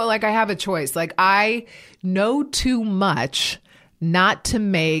I knew, like, I have a choice. Like, I know too much not to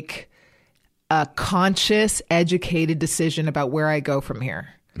make a conscious, educated decision about where I go from here.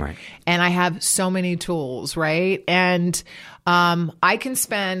 Right. And I have so many tools, right? And I can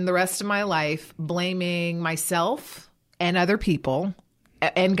spend the rest of my life blaming myself and other people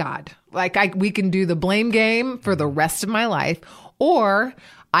and God. Like, we can do the blame game for the rest of my life, or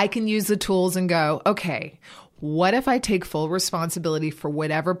I can use the tools and go, okay, what if I take full responsibility for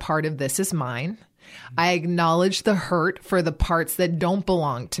whatever part of this is mine? I acknowledge the hurt for the parts that don't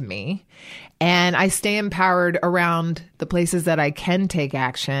belong to me, and I stay empowered around the places that I can take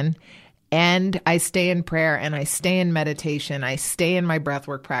action, and I stay in prayer, and I stay in meditation, I stay in my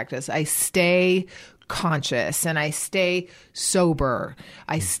breathwork practice, I stay conscious, and I stay sober,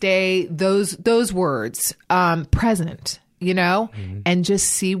 I stay those words present, you know, and just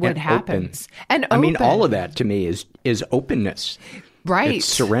see what happens. And open. I mean, all of that to me is openness. Right. It's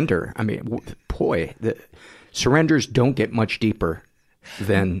surrender. I mean, boy, the surrenders don't get much deeper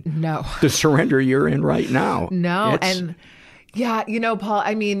than the surrender you're in right now. No. And yeah, you know, Paul,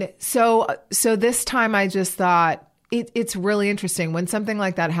 I mean, so this time I just thought it's really interesting when something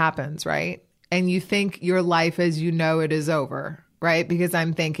like that happens, right? And you think your life as you know it is over, right? Because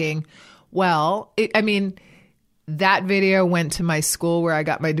I'm thinking, well, that video went to my school where I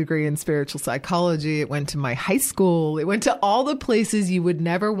got my degree in spiritual psychology. It went to my high school. It went to all the places you would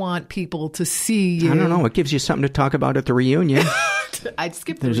never want people to see you. I don't know. It gives you something to talk about at the reunion. I'd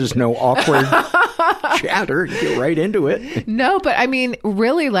skip the There's just no awkward chatter. Get right into it. No, but I mean,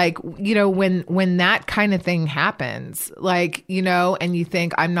 really, like, you know, when that kind of thing happens, like, you know, and you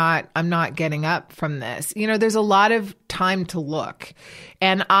think, I'm not getting up from this, you know, there's a lot of time to look.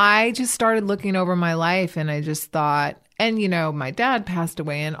 And I just started looking over my life, and I just thought, and, you know, my dad passed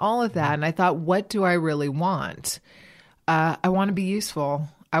away and all of that. And I thought, what do I really want? I want to be useful.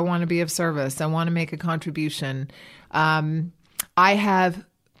 I want to be of service. I want to make a contribution. I have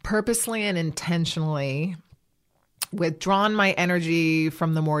purposely and intentionally withdrawn my energy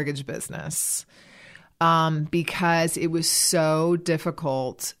from the mortgage business because it was so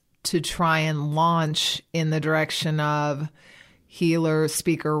difficult to try and launch in the direction of healer,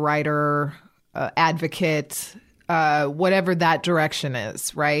 speaker, writer, advocate, whatever that direction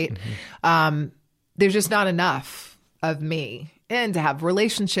is, right? There's just not enough of me. And to have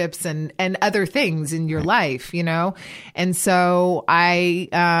relationships and other things in your life, you know? And so I,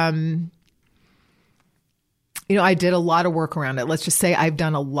 I did a lot of work around it. Let's just say I've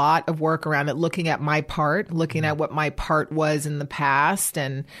done a lot of work around it, looking at my part, looking at what my part was in the past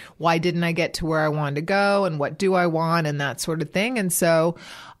and why didn't I get to where I wanted to go and what do I want and that sort of thing. And so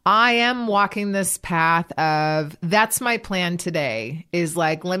I am walking this path of, that's my plan today, is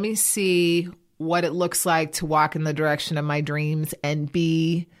like, let me see what it looks like to walk in the direction of my dreams and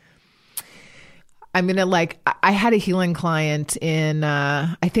be, I'm going to I had a healing client in,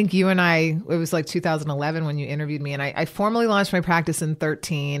 I think you and it was like 2011 when you interviewed me, and I formally launched my practice in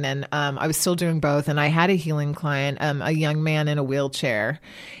 13, and I was still doing both. And I had a healing client, a young man in a wheelchair,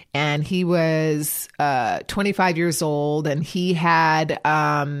 and he was 25 years old, and he had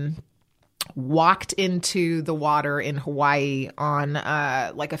walked into the water in Hawaii on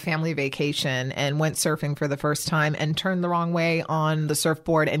like a family vacation and went surfing for the first time and turned the wrong way on the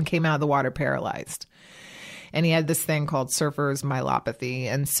surfboard and came out of the water paralyzed. And he had this thing called surfer's myelopathy.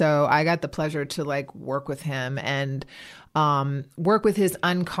 And so I got the pleasure to work with him and work with his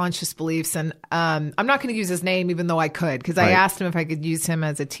unconscious beliefs. And I'm not going to use his name, even though I could, because I asked him if I could use him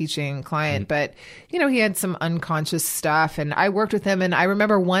as a teaching client. But, he had some unconscious stuff. And I worked with him. And I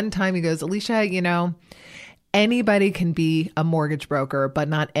remember one time he goes, Alycia, anybody can be a mortgage broker, but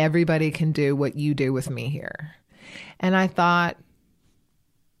not everybody can do what you do with me here. And I thought,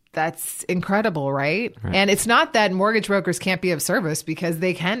 that's incredible, right? And it's not that mortgage brokers can't be of service, because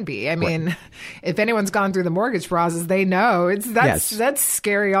they can be. I mean, if anyone's gone through the mortgage process, they know that's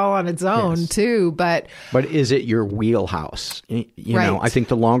scary all on its own too. But is it your wheelhouse? You know, I think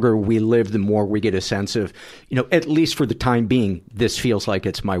the longer we live, the more we get a sense of, at least for the time being, this feels like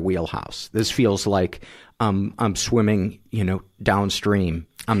it's my wheelhouse. This feels like I'm swimming, downstream.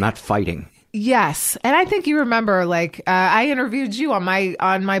 I'm not fighting. Yes. And I think you remember, I interviewed you on my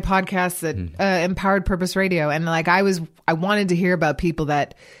podcast at Empowered Purpose Radio. And I wanted to hear about people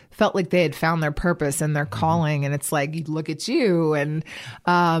that felt like they had found their purpose and their calling. And it's like, you look at you, and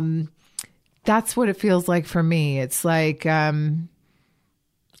that's what it feels like for me. It's like,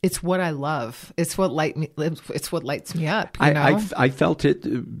 it's what I love. It's what lights me up. I felt it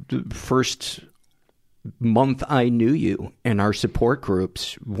the first month I knew you in our support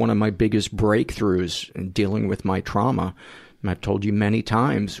groups. One of my biggest breakthroughs in dealing with my trauma, and I've told you many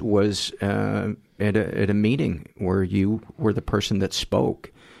times, was at a meeting where you were the person that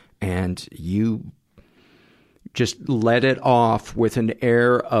spoke, and you just let it off with an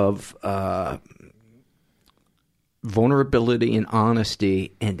air of vulnerability and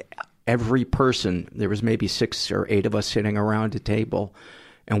honesty. And every person, there was maybe 6 or 8 of us sitting around a table,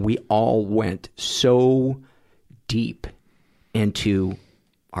 and we all went so deep into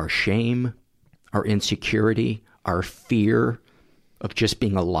our shame, our insecurity, our fear of just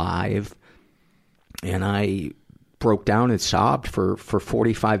being alive. And I broke down and sobbed for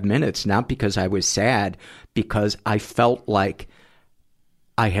 45 minutes, not because I was sad, because I felt like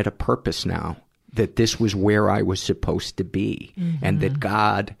I had a purpose now, that this was where I was supposed to be, and that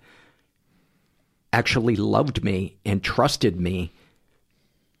God actually loved me and trusted me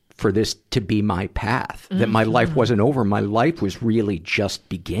for this to be my path, that my life wasn't over. My life was really just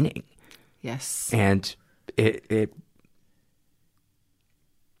beginning. Yes. And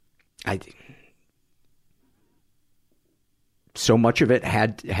so much of it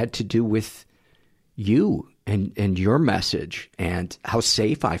had to do with you and your message and how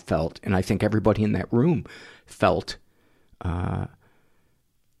safe I felt. And I think everybody in that room felt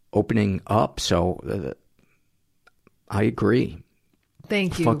opening up. So I agree.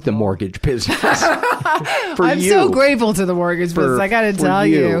 Thank you. Fuck the mortgage business. I'm so grateful to the mortgage business. I got to tell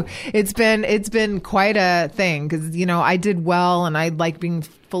you, it's been quite a thing, because I did well, and I like being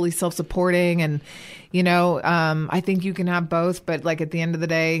fully self-supporting, and I think you can have both. But at the end of the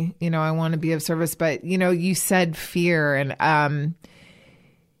day, I want to be of service. But you said fear, and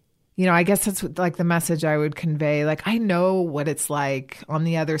I guess that's what, the message I would convey. I know what it's like on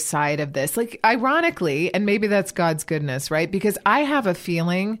the other side of this. Ironically, and maybe that's God's goodness, right? Because I have a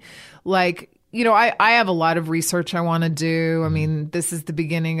feeling I have a lot of research I want to do. I mean, this is the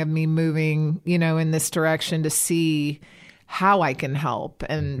beginning of me moving, in this direction to see how I can help.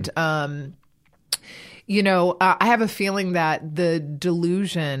 And, I have a feeling that the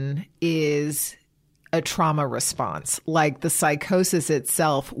delusion is a trauma response. The psychosis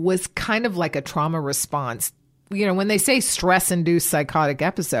itself was kind of like a trauma response. When they say stress-induced psychotic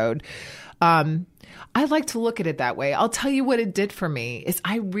episode, I like to look at it that way. I'll tell you what it did for me is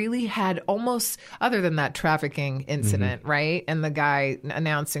I really had almost, other than that trafficking incident, right? And the guy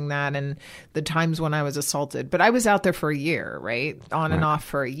announcing that, and the times when I was assaulted, but I was out there for a year, right? On and off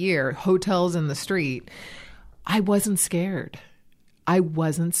for a year, hotels in the street. I wasn't scared.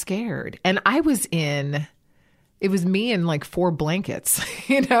 And I was in It was me and like 4 blankets,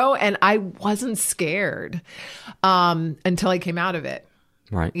 you know, and I wasn't scared until I came out of it.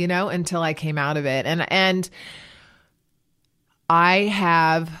 Right. You know, until I came out of it. And I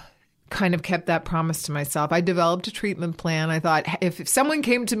have kind of kept that promise to myself. I developed a treatment plan. I thought, if someone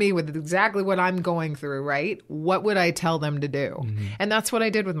came to me with exactly what I'm going through, right, what would I tell them to do? Mm-hmm. And that's what I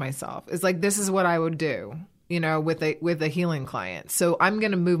did with myself. It's like, this is what I would do, you know, with a healing client. So I'm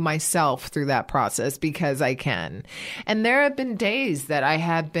going to move myself through that process because I can. And there have been days that I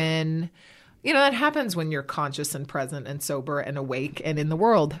have been, you know, that happens when you're conscious and present and sober and awake and in the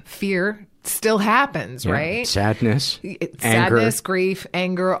world. Fear still happens, right? Sadness, anger. Grief,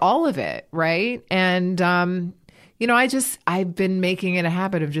 anger, all of it, right? And, you know, I've been making it a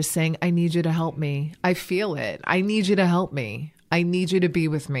habit of just saying, I need you to help me. I feel it. I need you to help me. I need you to be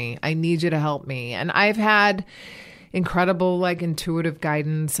with me. I need you to help me. And I've had incredible, like, intuitive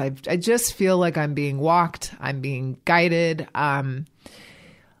guidance. I just feel like I'm being walked. I'm being guided.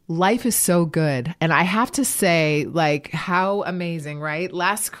 Life is so good. And I have to say, like, how amazing, right?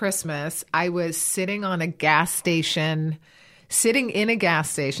 Last Christmas, I was sitting in a gas station.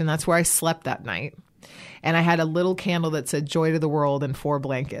 That's where I slept that night. And I had a little candle that said joy to the world and 4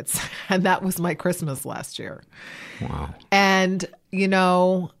 blankets. And that was my Christmas last year. Wow. And, you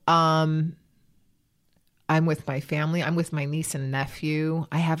know, I'm with my family. I'm with my niece and nephew.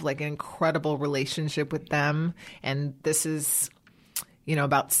 I have like an incredible relationship with them. And this is, you know,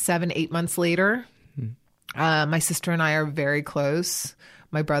 about 7-8 months later. My sister and I are very close.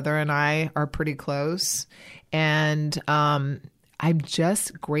 My brother and I are pretty close. And I'm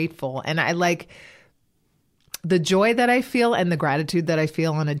just grateful. And I like the joy that I feel and the gratitude that I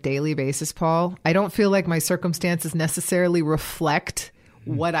feel on a daily basis, Paul. I don't feel like my circumstances necessarily reflect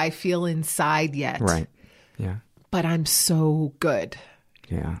what I feel inside yet. Right. Yeah. But I'm so good.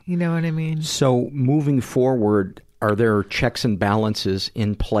 Yeah. You know what I mean? So moving forward, are there checks and balances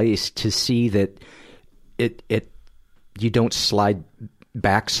in place to see that you don't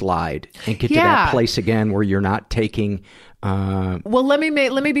backslide and get to that place again where you're not taking well, let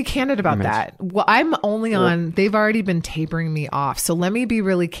me be candid about that. Well, I'm only on, they've already been tapering me off. So let me be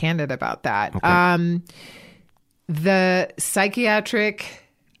really candid about that. Okay. The psychiatric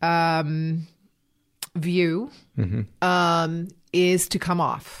view is to come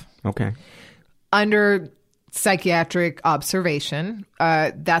off. Okay. Under psychiatric observation.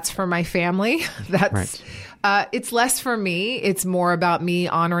 That's for my family. That's right. It's less for me. It's more about me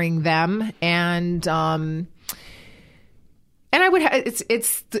honoring them and I would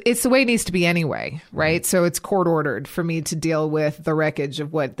it's the way it needs to be anyway, right? So it's court ordered for me to deal with the wreckage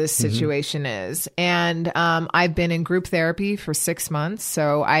of what this situation is. And I've been in group therapy for 6 months.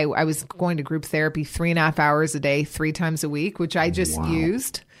 So I was going to group therapy 3.5 hours a day, 3 times a week, which I just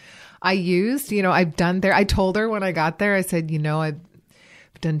used. You know, I've done there. I told her when I got there, I said, you know, I've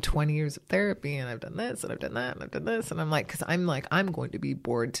done 20 years of therapy and I've done this and I've done that and I've done this. And I'm like, I'm going to be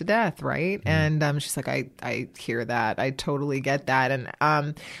bored to death. Right. And she's like, I hear that. I totally get that. And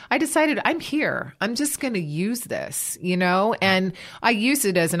I decided I'm here. I'm just going to use this, you know, and I use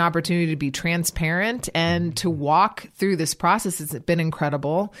it as an opportunity to be transparent and to walk through this process. It's been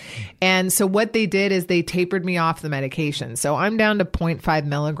incredible. And so what they did is they tapered me off the medication. So I'm down to 0.5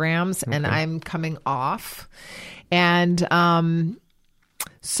 milligrams and I'm coming off. And,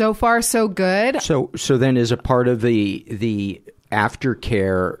 so far, so good. So then as a part of the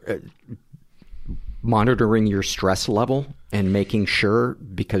aftercare, monitoring your stress level and making sure,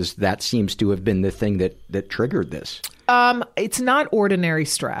 because that seems to have been the thing that triggered this. It's not ordinary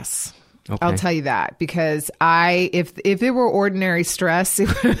stress. Okay. I'll tell you that, because if it were ordinary stress, it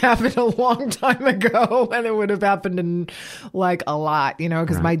would have happened a long time ago, and it would have happened in like a lot, you know,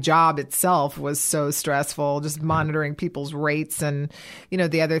 because my job itself was so stressful, just monitoring people's rates and, you know,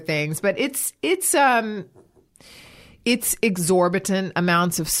 the other things. But it's exorbitant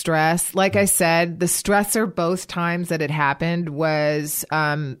amounts of stress. Like I said, the stressor both times that it happened was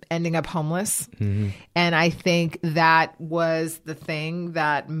ending up homeless. Mm-hmm. And I think that was the thing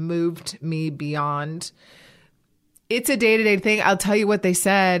that moved me beyond. It's a day-to-day thing. I'll tell you what they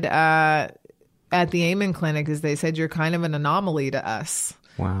said at the Amen Clinic is they said, you're kind of an anomaly to us.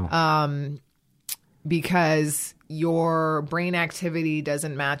 Wow. Because your brain activity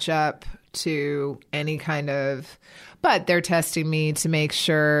doesn't match up to any kind of, but they're testing me to make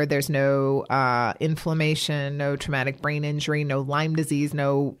sure there's no inflammation, no traumatic brain injury, no Lyme disease,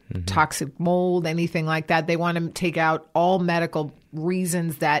 no toxic mold, anything like that. They want to take out all medical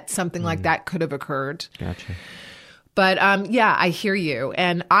reasons that something like that could have occurred. Gotcha. But yeah, I hear you.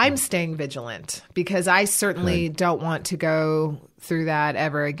 And I'm staying vigilant because I certainly don't want to go through that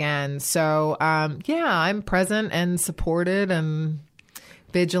ever again. So, I'm present and supported and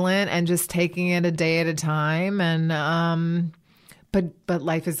vigilant and just taking it a day at a time. And, but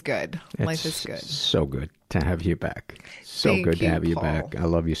life is good. Life is good. So good to have you back. So Thank good to you, have you Paul. back. I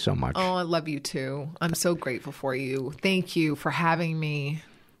love you so much. Oh, I love you too. I'm so grateful for you. Thank you for having me.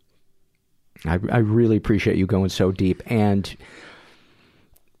 I really appreciate you going so deep and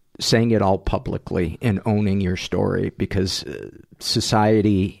saying it all publicly and owning your story, because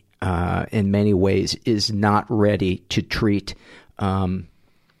society, in many ways, is not ready to treat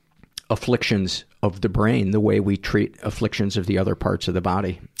afflictions of the brain the way we treat afflictions of the other parts of the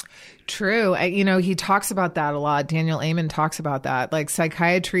body. True. He talks about that a lot. Daniel Amen talks about that. Like,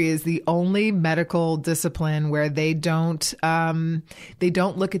 psychiatry is the only medical discipline where they don't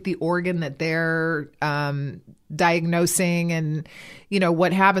look at the organ that they're diagnosing. And,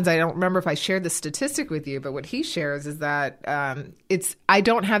 what happens, I don't remember if I shared the statistic with you, but what he shares is that I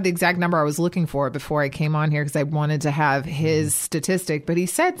don't have the exact number I was looking for before I came on here because I wanted to have his statistic, but he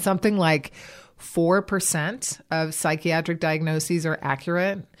said something like 4% of psychiatric diagnoses are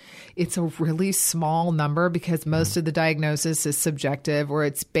accurate. It's a really small number because most of the diagnosis is subjective or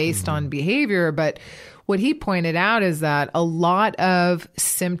it's based on behavior. But what he pointed out is that a lot of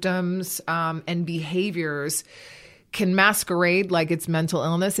symptoms and behaviors can masquerade like it's mental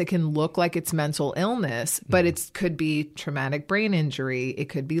illness. It can look like it's mental illness, but it could be traumatic brain injury. It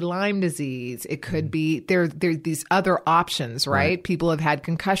could be Lyme disease. It could be there these other options, right? People have had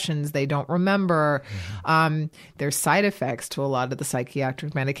concussions. They don't remember. There's side effects to a lot of the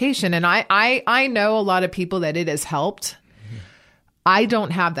psychiatric medication. And I know a lot of people that it has helped. I don't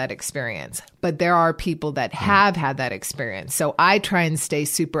have that experience, but there are people that have had that experience. So I try and stay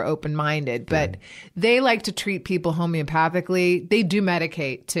super open-minded, but they like to treat people homeopathically. They do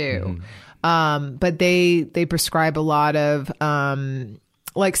medicate too. But they prescribe a lot of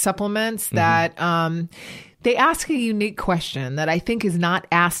like supplements that they ask a unique question that I think is not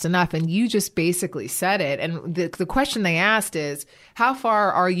asked enough. And you just basically said it. And the question they asked is, how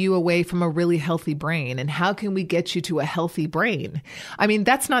far are you away from a really healthy brain? And how can we get you to a healthy brain? I mean,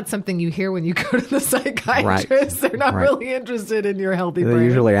 that's not something you hear when you go to the psychiatrist. They're not really interested in your healthy brain. They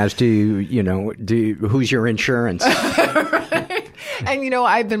usually ask, who's your insurance? And,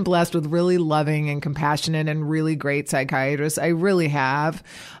 I've been blessed with really loving and compassionate and really great psychiatrists. I really have.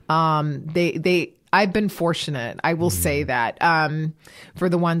 I've been fortunate, I will say that, for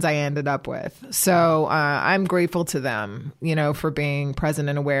the ones I ended up with. So I'm grateful to them, for being present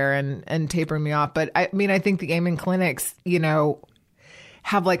and aware and tapering me off. But I think the Amen clinics,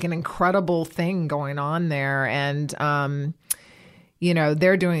 have like an incredible thing going on there. And,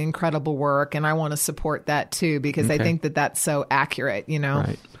 they're doing incredible work. And I want to support that too, because I think that that's so accurate,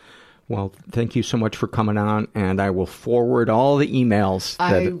 Right. Well, thank you so much for coming on, and I will forward all the emails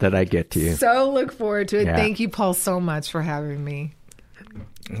that I get to you. So look forward to it. Yeah. Thank you, Paul, so much for having me.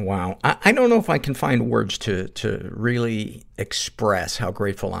 Wow. I don't know if I can find words to really express how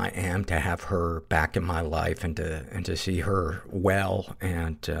grateful I am to have her back in my life and to see her well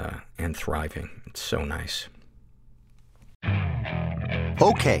and thriving. It's so nice.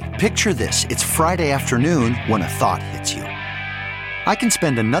 Okay, picture this. It's Friday afternoon when a thought hits you. I can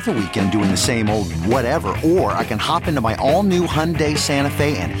spend another weekend doing the same old whatever, or I can hop into my all-new Hyundai Santa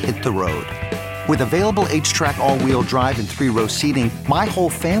Fe and hit the road. With available H-Track all-wheel drive and 3-row seating, my whole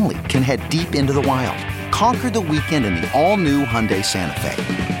family can head deep into the wild. Conquer the weekend in the all-new Hyundai Santa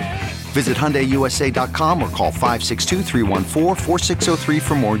Fe. Visit HyundaiUSA.com or call 562-314-4603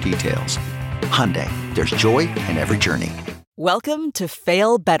 for more details. Hyundai, there's joy in every journey. Welcome to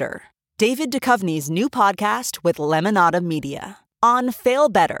Fail Better, David Duchovny's new podcast with Lemonada Media. On Fail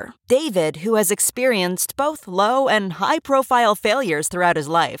Better, David, who has experienced both low and high-profile failures throughout his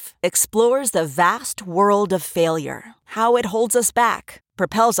life, explores the vast world of failure, how it holds us back,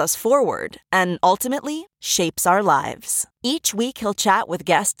 propels us forward, and ultimately shapes our lives. Each week he'll chat with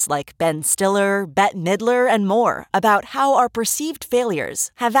guests like Ben Stiller, Bette Midler, and more about how our perceived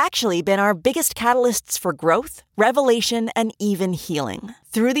failures have actually been our biggest catalysts for growth, revelation, and even healing.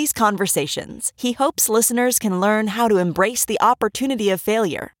 Through these conversations, he hopes listeners can learn how to embrace the opportunity of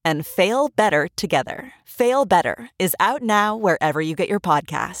failure and fail better together. Fail Better is out now wherever you get your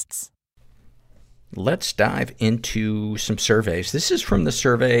podcasts. Let's dive into some surveys. This is from the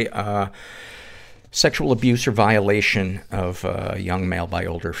survey, Sexual Abuse or Violation of a Young Male by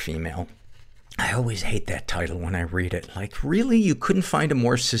Older Female. I always hate that title when I read it. Like, really? You couldn't find a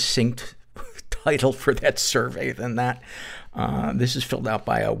more succinct title for that survey than that? This is filled out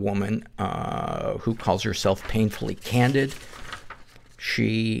by a woman who calls herself Painfully Candid.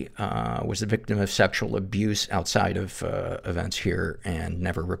 She was the victim of sexual abuse outside of events here and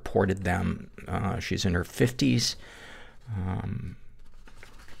never reported them. She's in her 50s.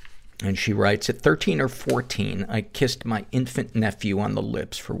 And she writes, at 13 or 14, I kissed my infant nephew on the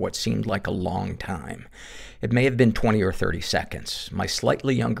lips for what seemed like a long time. It may have been 20 or 30 seconds. My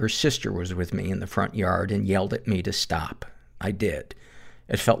slightly younger sister was with me in the front yard and yelled at me to stop. I did.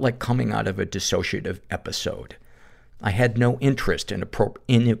 It felt like coming out of a dissociative episode. I had no interest in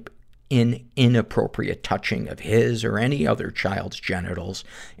inappropriate touching of his or any other child's genitals,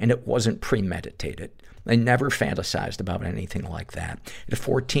 and it wasn't premeditated. I never fantasized about anything like that. At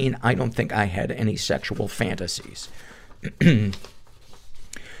 14, I don't think I had any sexual fantasies.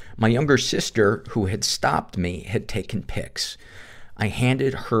 My younger sister, who had stopped me, had taken pics. I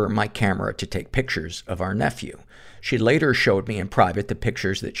handed her my camera to take pictures of our nephew. She later showed me in private the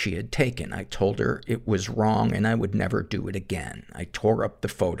pictures that she had taken. I told her it was wrong and I would never do it again. I tore up the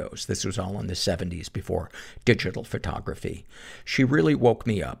photos. This was all in the 70s before digital photography. She really woke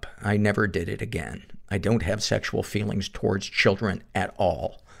me up. I never did it again. I don't have sexual feelings towards children at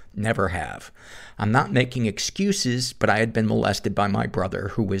all. Never have. I'm not making excuses, but I had been molested by my brother,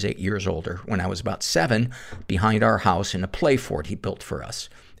 who was 8 years older, when I was about 7, behind our house in a play fort he built for us.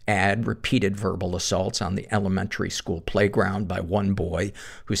 Add repeated verbal assaults on the elementary school playground by one boy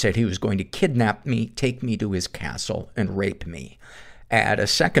who said he was going to kidnap me, take me to his castle, and rape me. Add a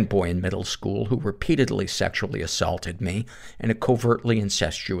second boy in middle school who repeatedly sexually assaulted me, and a covertly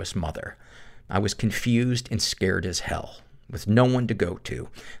incestuous mother. I was confused and scared as hell, with no one to go to.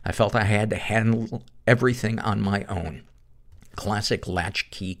 I felt I had to handle everything on my own. Classic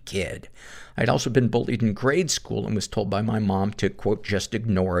latchkey kid. I'd also been bullied in grade school and was told by my mom to, quote, just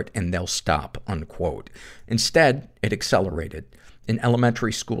ignore it and they'll stop, unquote. Instead, it accelerated. In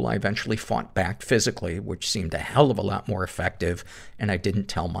elementary school, I eventually fought back physically, which seemed a hell of a lot more effective, and I didn't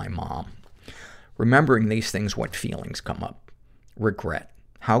tell my mom. Remembering these things, what feelings come up? Regret.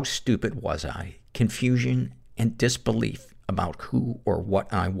 How stupid was I? Confusion and disbelief about who or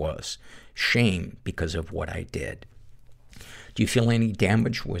what I was. Shame because of what I did. Do you feel any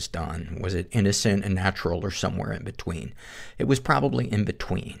damage was done? Was it innocent and natural or somewhere in between? It was probably in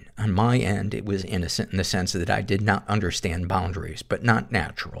between. On my end, it was innocent in the sense that I did not understand boundaries, but not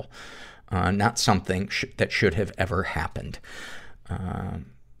natural. Not something that should have ever happened.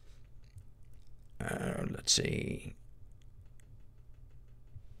 Let's see.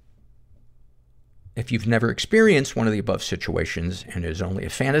 If you've never experienced one of the above situations and it is only a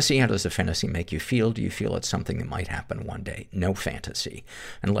fantasy, how does the fantasy make you feel? Do you feel it's something that might happen one day? No fantasy.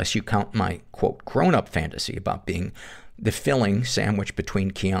 Unless you count my, quote, grown-up fantasy about being the filling sandwich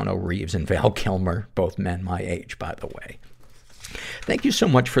between Keanu Reeves and Val Kilmer, both men my age, by the way. Thank you so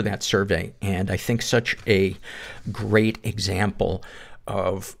much for that survey, and I think such a great example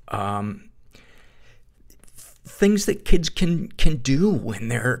of things that kids can do when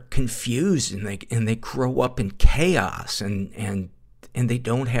they're confused and they grow up in chaos and they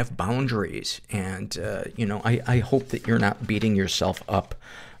don't have boundaries. And, I hope that you're not beating yourself up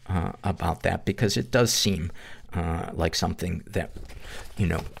about that, because it does seem like something that,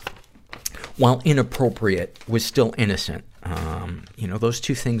 while inappropriate, was still innocent. Those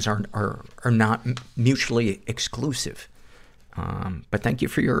two things are not mutually exclusive. But thank you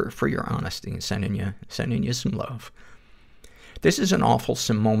for your honesty and sending you some love. This is an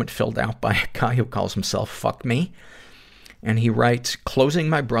awfulsome moment filled out by a guy who calls himself Fuck Me. And he writes, closing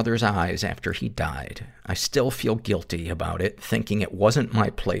my brother's eyes after he died. I still feel guilty about it, thinking it wasn't my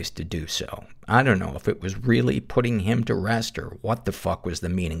place to do so. I don't know if it was really putting him to rest or what the fuck was the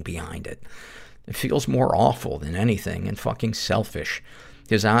meaning behind it. It feels more awful than anything and fucking selfish.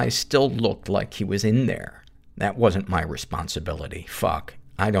 His eyes still looked like he was in there. That wasn't my responsibility. Fuck.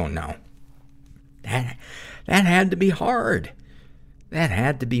 I don't know. That had to be hard. That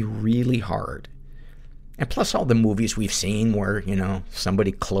had to be really hard. And plus all the movies we've seen where,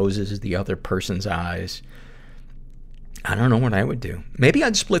 somebody closes the other person's eyes. I don't know what I would do. Maybe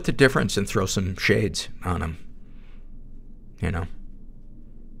I'd split the difference and throw some shades on them.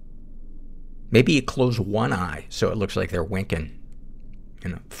 Maybe you close one eye so it looks like they're winking.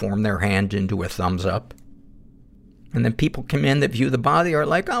 Form their hand into a thumbs up. And then people come in that view the body are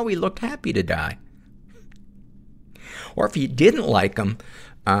like, oh, he looked happy to die. Or if you didn't like him,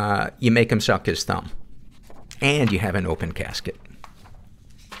 you make him suck his thumb. And you have an open casket.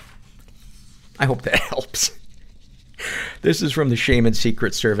 I hope that helps. This is from the Shame and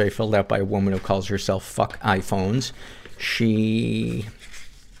Secret survey filled out by a woman who calls herself Fuck iPhones. She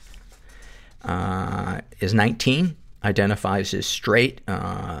is 19. Identifies as straight,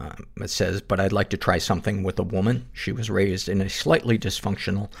 It says, but I'd like to try something with a woman. She was raised in a slightly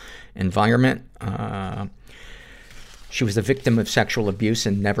dysfunctional environment. She was the victim of sexual abuse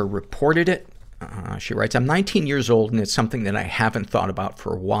and never reported it. She writes, I'm 19 years old, and it's something that I haven't thought about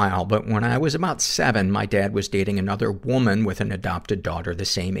for a while. But when I was about 7, my dad was dating another woman with an adopted daughter the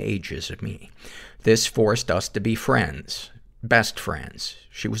same age as me. This forced us to be friends, best friends.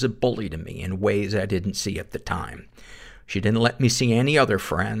 She was a bully to me in ways I didn't see at the time. She didn't let me see any other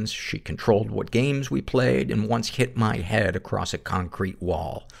friends. She controlled what games we played and once hit my head across a concrete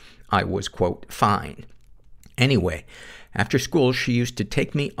wall. I was, quote, fine. Anyway, after school, she used to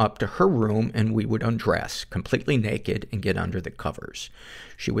take me up to her room and we would undress, completely naked, and get under the covers.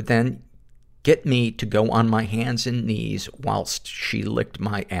 She would then get me to go on my hands and knees whilst she licked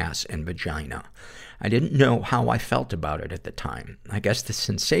my ass and vagina. I didn't know how I felt about it at the time. I guess the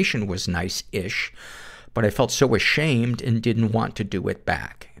sensation was nice-ish, but I felt so ashamed and didn't want to do it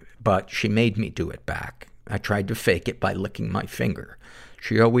back. But she made me do it back. I tried to fake it by licking my finger.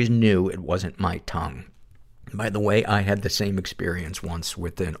 She always knew it wasn't my tongue. By the way, I had the same experience once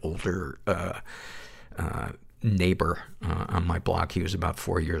with an older neighbor on my block. He was about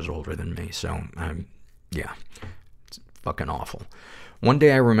 4 years older than me. So, yeah, it's fucking awful. One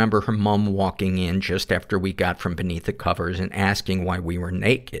day I remember her mom walking in just after we got from beneath the covers and asking why we were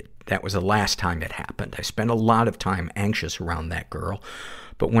naked. That was the last time it happened. I spent a lot of time anxious around that girl.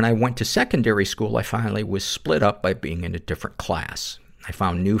 But when I went to secondary school, I finally was split up by being in a different class. I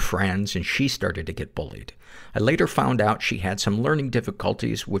found new friends, and she started to get bullied. I later found out she had some learning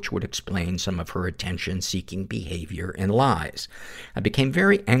difficulties, which would explain some of her attention-seeking behavior and lies. I became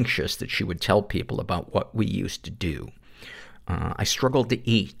very anxious that she would tell people about what we used to do. I struggled to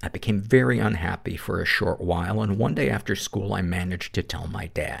eat. I became very unhappy for a short while, and one day after school, I managed to tell my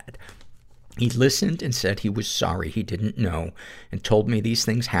dad. He listened and said he was sorry he didn't know, and told me these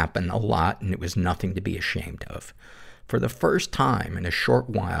things happen a lot and it was nothing to be ashamed of. For the first time in a short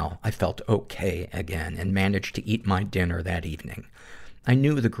while, I felt okay again and managed to eat my dinner that evening. I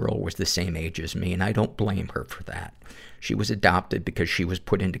knew the girl was the same age as me, and I don't blame her for that. She was adopted because she was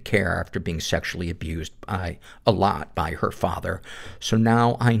put into care after being sexually abused a lot by her father. So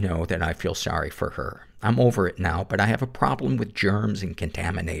now I know that I feel sorry for her. I'm over it now, but I have a problem with germs and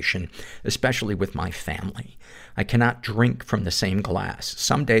contamination, especially with my family. I cannot drink from the same glass.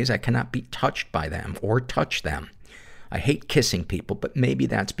 Some days I cannot be touched by them or touch them. I hate kissing people, but maybe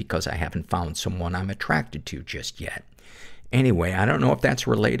that's because I haven't found someone I'm attracted to just yet. Anyway, I don't know if that's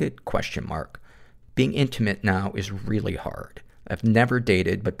related, ? Being intimate now is really hard. I've never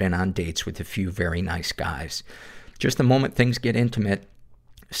dated, but been on dates with a few very nice guys. Just the moment things get intimate,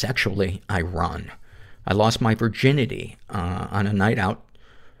 sexually, I run. I lost my virginity on a night out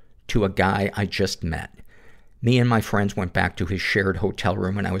to a guy I just met. Me and my friends went back to his shared hotel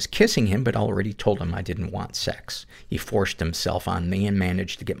room, and I was kissing him, but already told him I didn't want sex. He forced himself on me and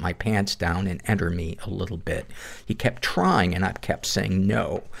managed to get my pants down and enter me a little bit. He kept trying, and I kept saying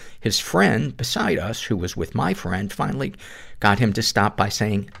no. His friend beside us, who was with my friend, finally got him to stop by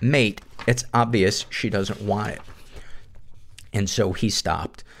saying, "Mate, it's obvious she doesn't want it." And so he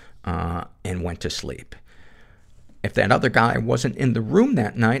stopped and went to sleep. If that other guy wasn't in the room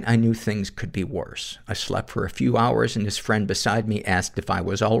that night, I knew things could be worse. I slept for a few hours, and his friend beside me asked if I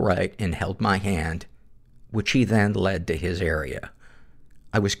was all right and held my hand, which he then led to his area.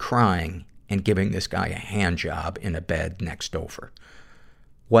 I was crying and giving this guy a hand job in a bed next over.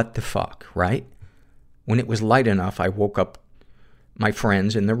 What the fuck, right? When it was light enough, I woke up my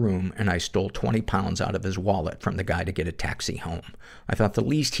friends in the room, and I stole 20 pounds out of his wallet from the guy to get a taxi home. I thought the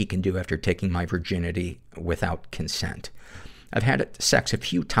least he can do after taking my virginity without consent. I've had sex a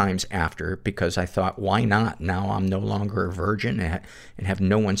few times after because I thought, why not? Now I'm no longer a virgin and have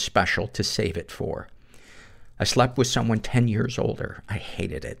no one special to save it for. I slept with someone 10 years older. I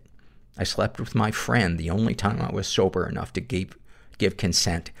hated it. I slept with my friend the only time I was sober enough to give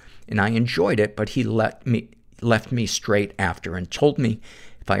consent, and I enjoyed it, but he left me straight after and told me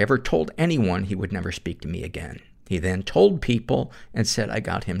if I ever told anyone, he would never speak to me again. He then told people and said I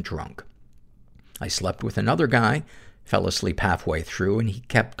got him drunk. I slept with another guy, fell asleep halfway through, and he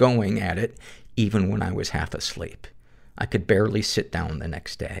kept going at it even when I was half asleep. I could barely sit down the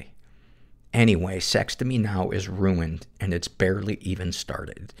next day. Anyway, sex to me now is ruined, and it's barely even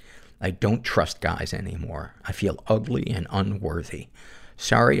started. I don't trust guys anymore. I feel ugly and unworthy.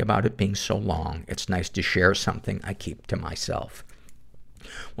 Sorry about it being so long. It's nice to share something I keep to myself.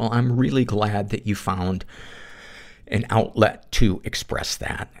 Well, I'm really glad that you found an outlet to express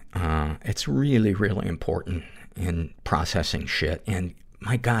that. It's really, really important in processing shit. And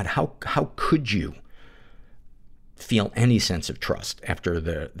my God, how could you feel any sense of trust after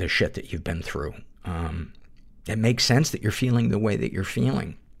the shit that you've been through. It makes sense that you're feeling the way that you're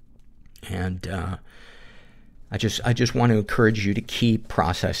feeling. And, I just want to encourage you to keep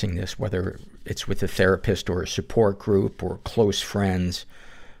processing this, whether it's with a therapist or a support group or close friends.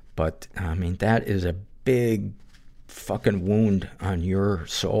 But, I mean, that is a big fucking wound on your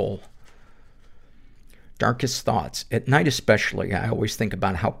soul. Darkest thoughts. At night especially, I always think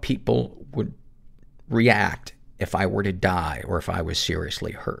about how people would react if I were to die or if I was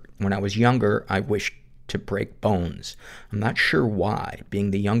seriously hurt. When I was younger, I wished to break bones. I'm not sure why.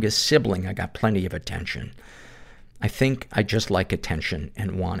 Being the youngest sibling, I got plenty of attention. I think I just like attention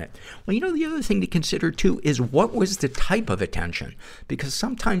and want it. Well, you know, the other thing to consider too is what was the type of attention? Because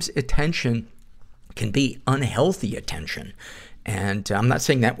sometimes attention can be unhealthy attention. And I'm not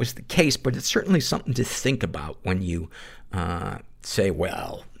saying that was the case, but it's certainly something to think about when you say,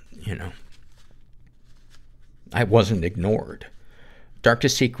 well, you know, I wasn't ignored.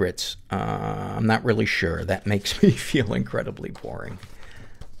 Darkest secrets, I'm not really sure. That makes me feel incredibly boring.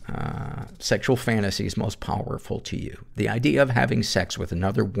 Sexual fantasies most powerful to you. The idea of having sex with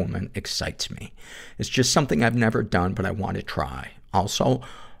another woman excites me. It's just something I've never done, but I want to try.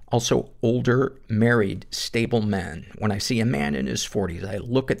 Also older, married, stable men. When I see a man in his 40s, I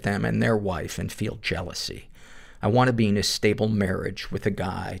look at them and their wife and feel jealousy. I want to be in a stable marriage with a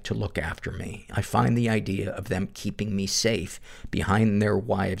guy to look after me. I find the idea of them keeping me safe behind their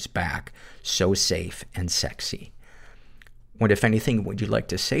wives' back so safe and sexy. What, if anything, would you like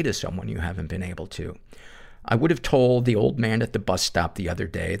to say to someone you haven't been able to? I would have told the old man at the bus stop the other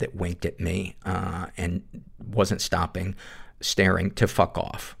day that winked at me and wasn't staring, to fuck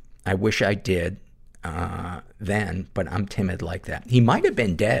off. I wish I did then, but I'm timid like that. He might have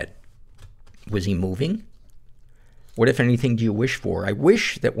been dead. Was he moving? What, if anything, do you wish for? I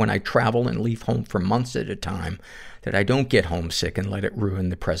wish that when I travel and leave home for months at a time, that I don't get homesick and let it ruin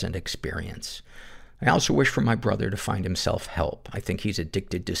the present experience. I also wish for my brother to find himself help. I think he's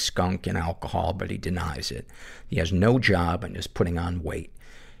addicted to skunk and alcohol, but he denies it. He has no job and is putting on weight.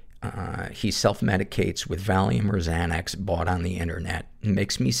 He self-medicates with Valium or Xanax bought on the internet. It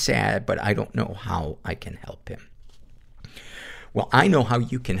makes me sad, but I don't know how I can help him. Well, I know how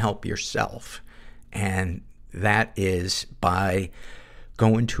you can help yourself, and that is by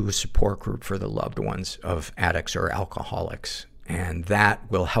going to a support group for the loved ones of addicts or alcoholics. And that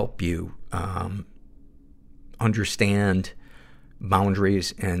will help you understand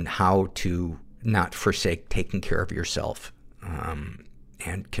boundaries and how to not forsake taking care of yourself,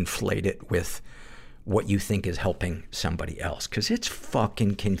 and conflate it with what you think is helping somebody else. 'Cause it's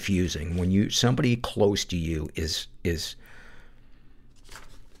fucking confusing when somebody close to you is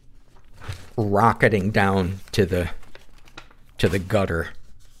rocketing down to the gutter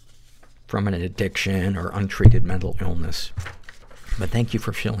from an addiction or untreated mental illness. But thank you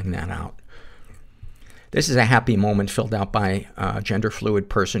for filling that out. This is a happy moment filled out by a gender-fluid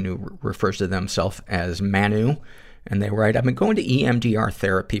person who refers to themselves as Manu. And they write, I've been going to EMDR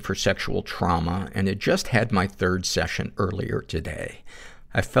therapy for sexual trauma, and had just had my 3rd session earlier today.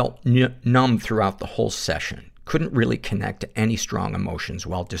 I felt numb throughout the whole session. Couldn't really connect to any strong emotions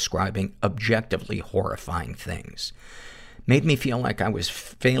while describing objectively horrifying things. Made me feel like I was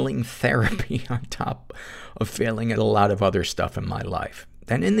failing therapy on top of failing at a lot of other stuff in my life.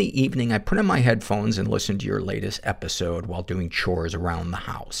 Then in the evening, I put on my headphones and listened to your latest episode while doing chores around the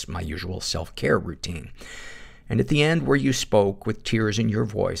house, my usual self-care routine. And at the end, where you spoke with tears in your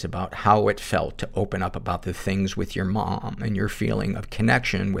voice about how it felt to open up about the things with your mom and your feeling of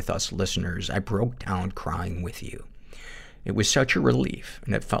connection with us listeners, I broke down crying with you. It was such a relief,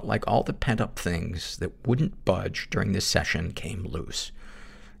 and it felt like all the pent-up things that wouldn't budge during this session came loose,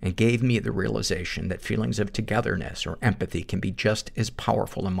 and gave me the realization that feelings of togetherness or empathy can be just as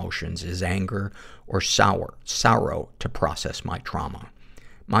powerful emotions as anger or sorrow to process my trauma.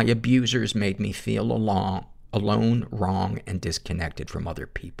 My abusers made me feel alone, wrong, and disconnected from other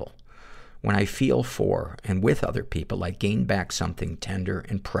people. When I feel for and with other people, I gain back something tender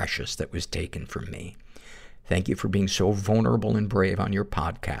and precious that was taken from me. Thank you for being so vulnerable and brave on your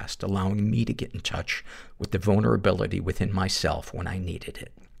podcast, allowing me to get in touch with the vulnerability within myself when I needed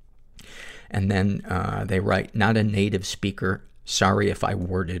it. And then they write, not a native speaker. Sorry if I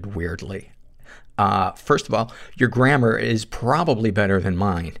worded weirdly. First of all, your grammar is probably better than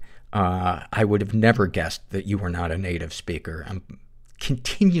mine. I would have never guessed that you were not a native speaker. I'm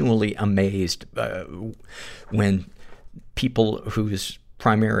continually amazed when people whose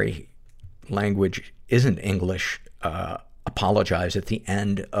primary language isn't English apologize at the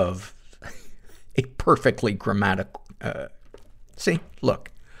end of a perfectly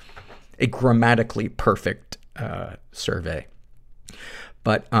a grammatically perfect survey.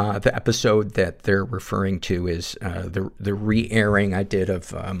 But the episode that they're referring to is the re-airing I did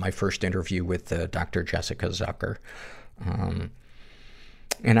of my first interview with Dr. Jessica Zucker.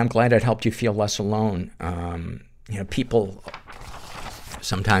 And I'm glad it helped you feel less alone. People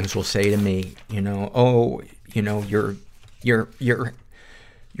sometimes will say to me,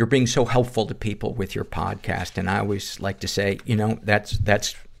 you're being so helpful to people with your podcast. And I always like to say,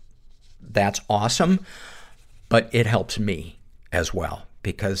 that's awesome, but it helps me as well.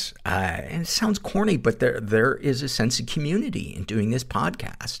 Because, and it sounds corny, but there is a sense of community in doing this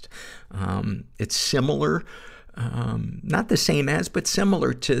podcast. It's similar, not the same as, but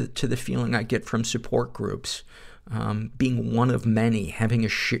similar to the feeling I get from support groups. Being one of many, having a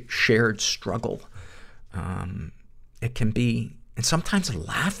shared struggle. It can be, and sometimes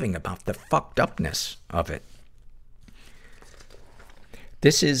laughing about the fucked upness of it.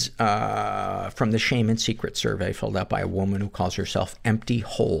 This is from the Shame and Secret survey filled out by a woman who calls herself Empty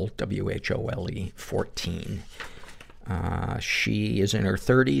Hole, WHOLE 14. She is in her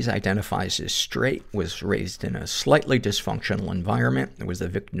 30s, identifies as straight, was raised in a slightly dysfunctional environment, was the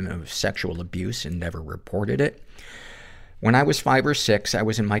victim of sexual abuse and never reported it. When I was 5 or 6, I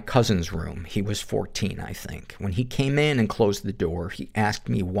was in my cousin's room. He was 14, I think. When he came in and closed the door, he asked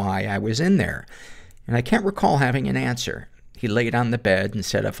me why I was in there. And I can't recall having an answer. He laid on the bed and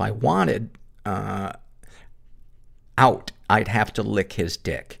said if I wanted out, I'd have to lick his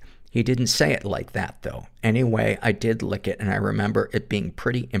dick. He didn't say it like that, though. Anyway, I did lick it, and I remember it being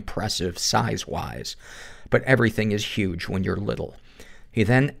pretty impressive size-wise. But everything is huge when you're little. He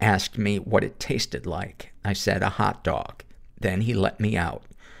then asked me what it tasted like. I said a hot dog. Then he let me out.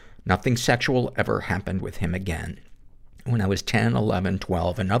 Nothing sexual ever happened with him again. When I was 10, 11,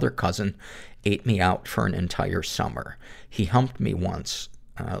 12, another cousin ate me out for an entire summer. He humped me once,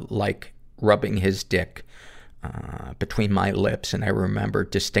 like rubbing his dick between my lips, and I remember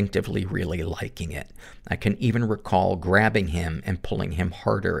distinctively really liking it. I can even recall grabbing him and pulling him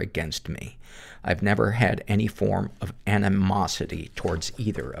harder against me. I've never had any form of animosity towards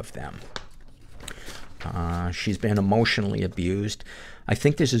either of them. She's been emotionally abused. I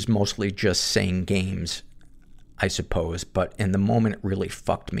think this is mostly just saying games, I suppose, but in the moment it really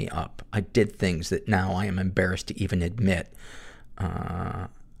fucked me up. I did things that now I am embarrassed to even admit.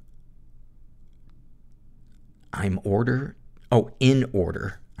 In order,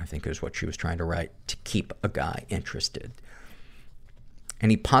 I think is what she was trying to write, to keep a guy interested.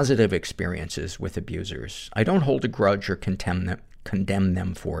 Any positive experiences with abusers? I don't hold a grudge or condemn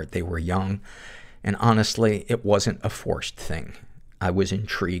them for it. They were young, and honestly, it wasn't a forced thing. I was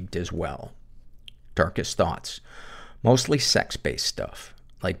intrigued as well. Darkest thoughts. Mostly sex-based stuff,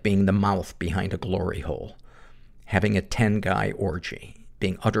 like being the mouth behind a glory hole, having a 10-guy orgy,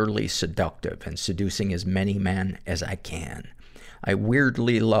 being utterly seductive and seducing as many men as I can. I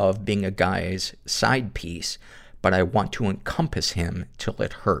weirdly love being a guy's side piece, but I want to encompass him till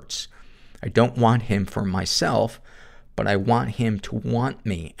it hurts. I don't want him for myself, but I want him to want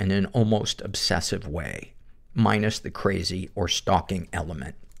me in an almost obsessive way, minus the crazy or stalking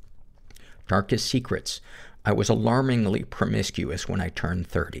element. Darkest secrets. I was alarmingly promiscuous when I turned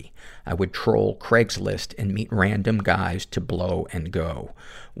 30. I would troll Craigslist and meet random guys to blow and go.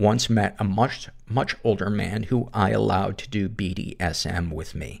 Once met a much older man who I allowed to do BDSM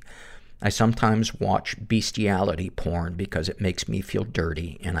with me. I sometimes watch bestiality porn because it makes me feel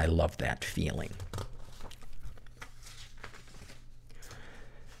dirty, and I love that feeling.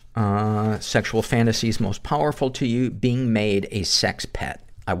 Sexual fantasies most powerful to you. Being made a sex pet.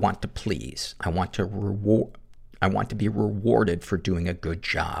 I want to please. I want to be rewarded for doing a good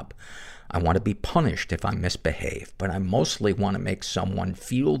job. I want to be punished if I misbehave, but I mostly want to make someone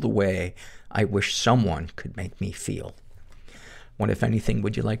feel the way I wish someone could make me feel. What, if anything,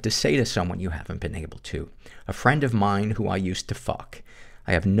 would you like to say to someone you haven't been able to? A friend of mine who I used to fuck.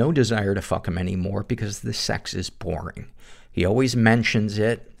 I have no desire to fuck him anymore because the sex is boring. He always mentions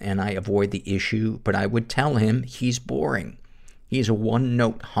it, and I avoid the issue, but I would tell him he's boring. He's a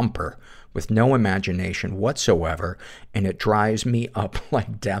one-note humper with no imagination whatsoever, and it drives me up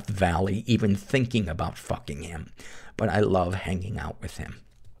like Death Valley even thinking about fucking him. But I love hanging out with him.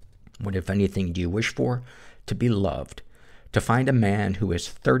 What, if anything, do you wish for? To be loved. To find a man who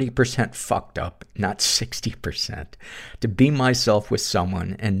is 30% fucked up, not 60%. To be myself with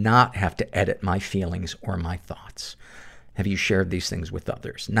someone and not have to edit my feelings or my thoughts. Have you shared these things with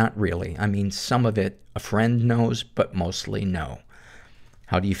others? Not really. I mean, some of it a friend knows, but mostly no.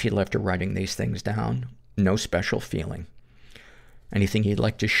 How do you feel after writing these things down? No special feeling. Anything you'd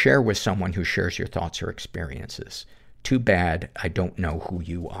like to share with someone who shares your thoughts or experiences? Too bad I don't know who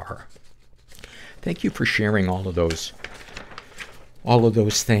you are. Thank you for sharing all of those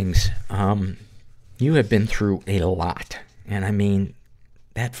things. You have been through a lot. And I mean,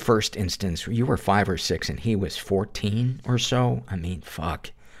 that first instance, you were 5 or 6 and he was 14 or so. I mean,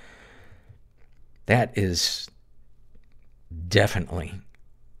 fuck. That is definitely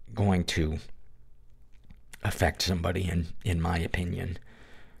going to affect somebody, in my opinion.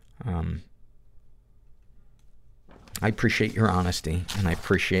 I appreciate your honesty, and I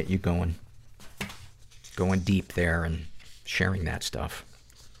appreciate you going deep there and sharing that stuff.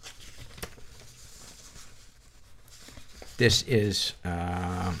 This is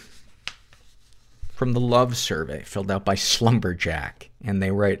from the Love Survey, filled out by Slumberjack. And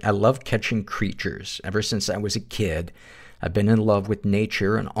they write, I love catching creatures. Ever since I was a kid, I've been in love with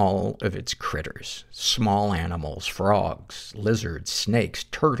nature and all of its critters. Small animals, frogs, lizards, snakes,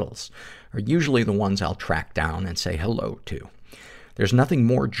 turtles are usually the ones I'll track down and say hello to. There's nothing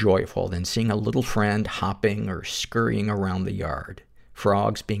more joyful than seeing a little friend hopping or scurrying around the yard.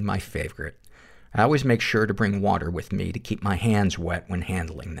 Frogs being my favorite. I always make sure to bring water with me to keep my hands wet when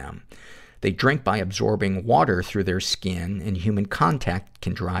handling them. They drink by absorbing water through their skin, and human contact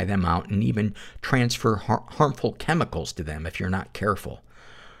can dry them out and even transfer harmful chemicals to them if you're not careful.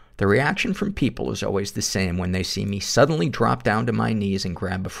 The reaction from people is always the same when they see me suddenly drop down to my knees and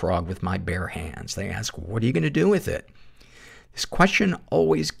grab a frog with my bare hands. They ask, what are you going to do with it? This question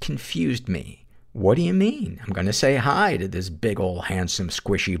always confused me. What do you mean? I'm going to say hi to this big old handsome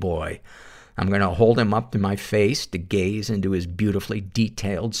squishy boy. I'm going to hold him up to my face to gaze into his beautifully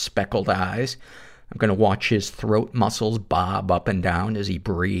detailed speckled eyes. I'm going to watch his throat muscles bob up and down as he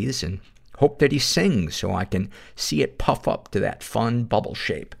breathes and hope that he sings so I can see it puff up to that fun bubble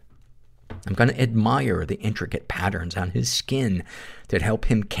shape. I'm going to admire the intricate patterns on his skin that help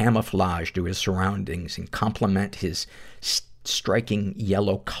him camouflage to his surroundings and complement his striking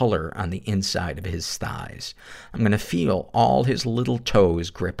yellow color on the inside of his thighs. I'm going to feel all his little toes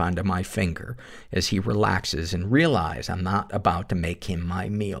grip onto my finger as he relaxes and realize I'm not about to make him my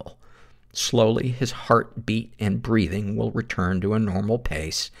meal. Slowly, his heartbeat and breathing will return to a normal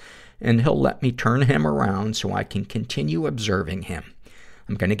pace, and he'll let me turn him around so I can continue observing him.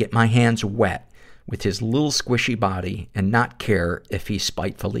 I'm going to get my hands wet with his little squishy body and not care if he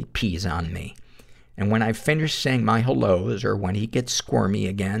spitefully pees on me. And when I finish saying my hellos, or when he gets squirmy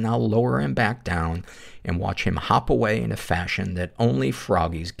again, I'll lower him back down and watch him hop away in a fashion that only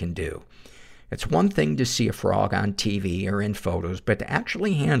froggies can do. It's one thing to see a frog on TV or in photos, but to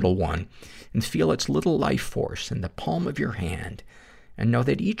actually handle one and feel its little life force in the palm of your hand and know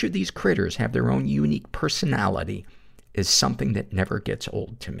that each of these critters have their own unique personality is something that never gets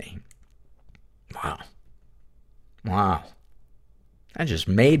old to me. Wow. Wow. That just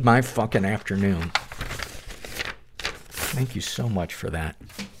made my fucking afternoon. Thank you so much for that.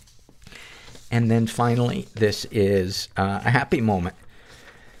 And then finally, this is a happy moment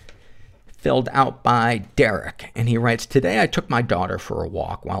filled out by Derek. And he writes, today I took my daughter for a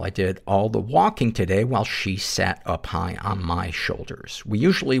walk. While I did all the walking today, while she sat up high on my shoulders. We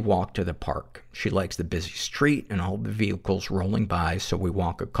usually walk to the park. She likes the busy street and all the vehicles rolling by, so we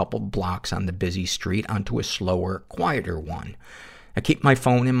walk a couple blocks on the busy street onto a slower, quieter one. I keep my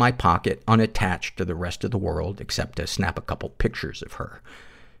phone in my pocket, unattached to the rest of the world, except to snap a couple pictures of her.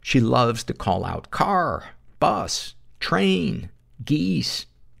 She loves to call out car, bus, train, geese,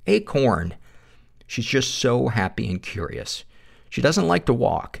 acorn. She's just so happy and curious. She doesn't like to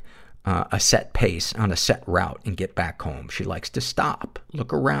walk a set pace on a set route and get back home. She likes to stop,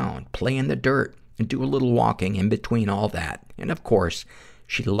 look around, play in the dirt, and do a little walking in between all that. And of course,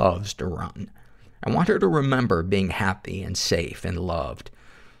 she loves to run. I want her to remember being happy and safe and loved,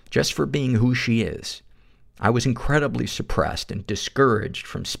 just for being who she is. I was incredibly suppressed and discouraged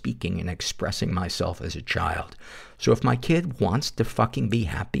from speaking and expressing myself as a child. So if my kid wants to fucking be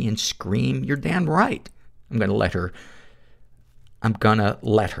happy and scream, you're damn right. I'm gonna let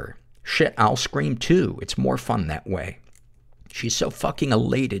her. Shit, I'll scream too. It's more fun that way. She's so fucking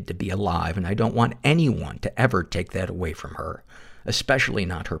elated to be alive, and I don't want anyone to ever take that away from her, especially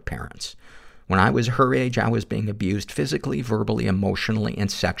not her parents. When I was her age, I was being abused physically, verbally, emotionally,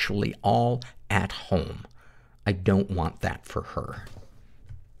 and sexually, all at home. I don't want that for her.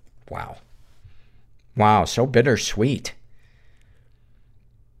 Wow. Wow, so bittersweet.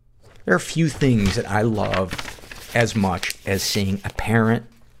 There are few things that I love as much as seeing a parent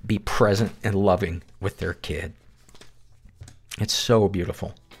be present and loving with their kid. It's so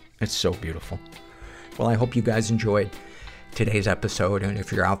beautiful. It's so beautiful. Well, I hope you guys enjoyed today's episode, and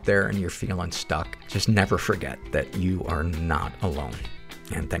if you're out there and you're feeling stuck, just never forget that you are not alone.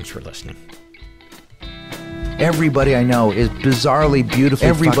 And thanks for listening. Everybody I know is bizarrely beautifully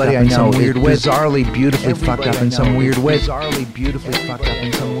Everybody fucked up I know in some weird way. Bizarrely beautifully Everybody fucked up I in some know weird is way. Bizarrely beautifully fucked up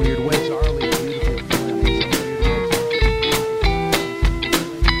in some weird way.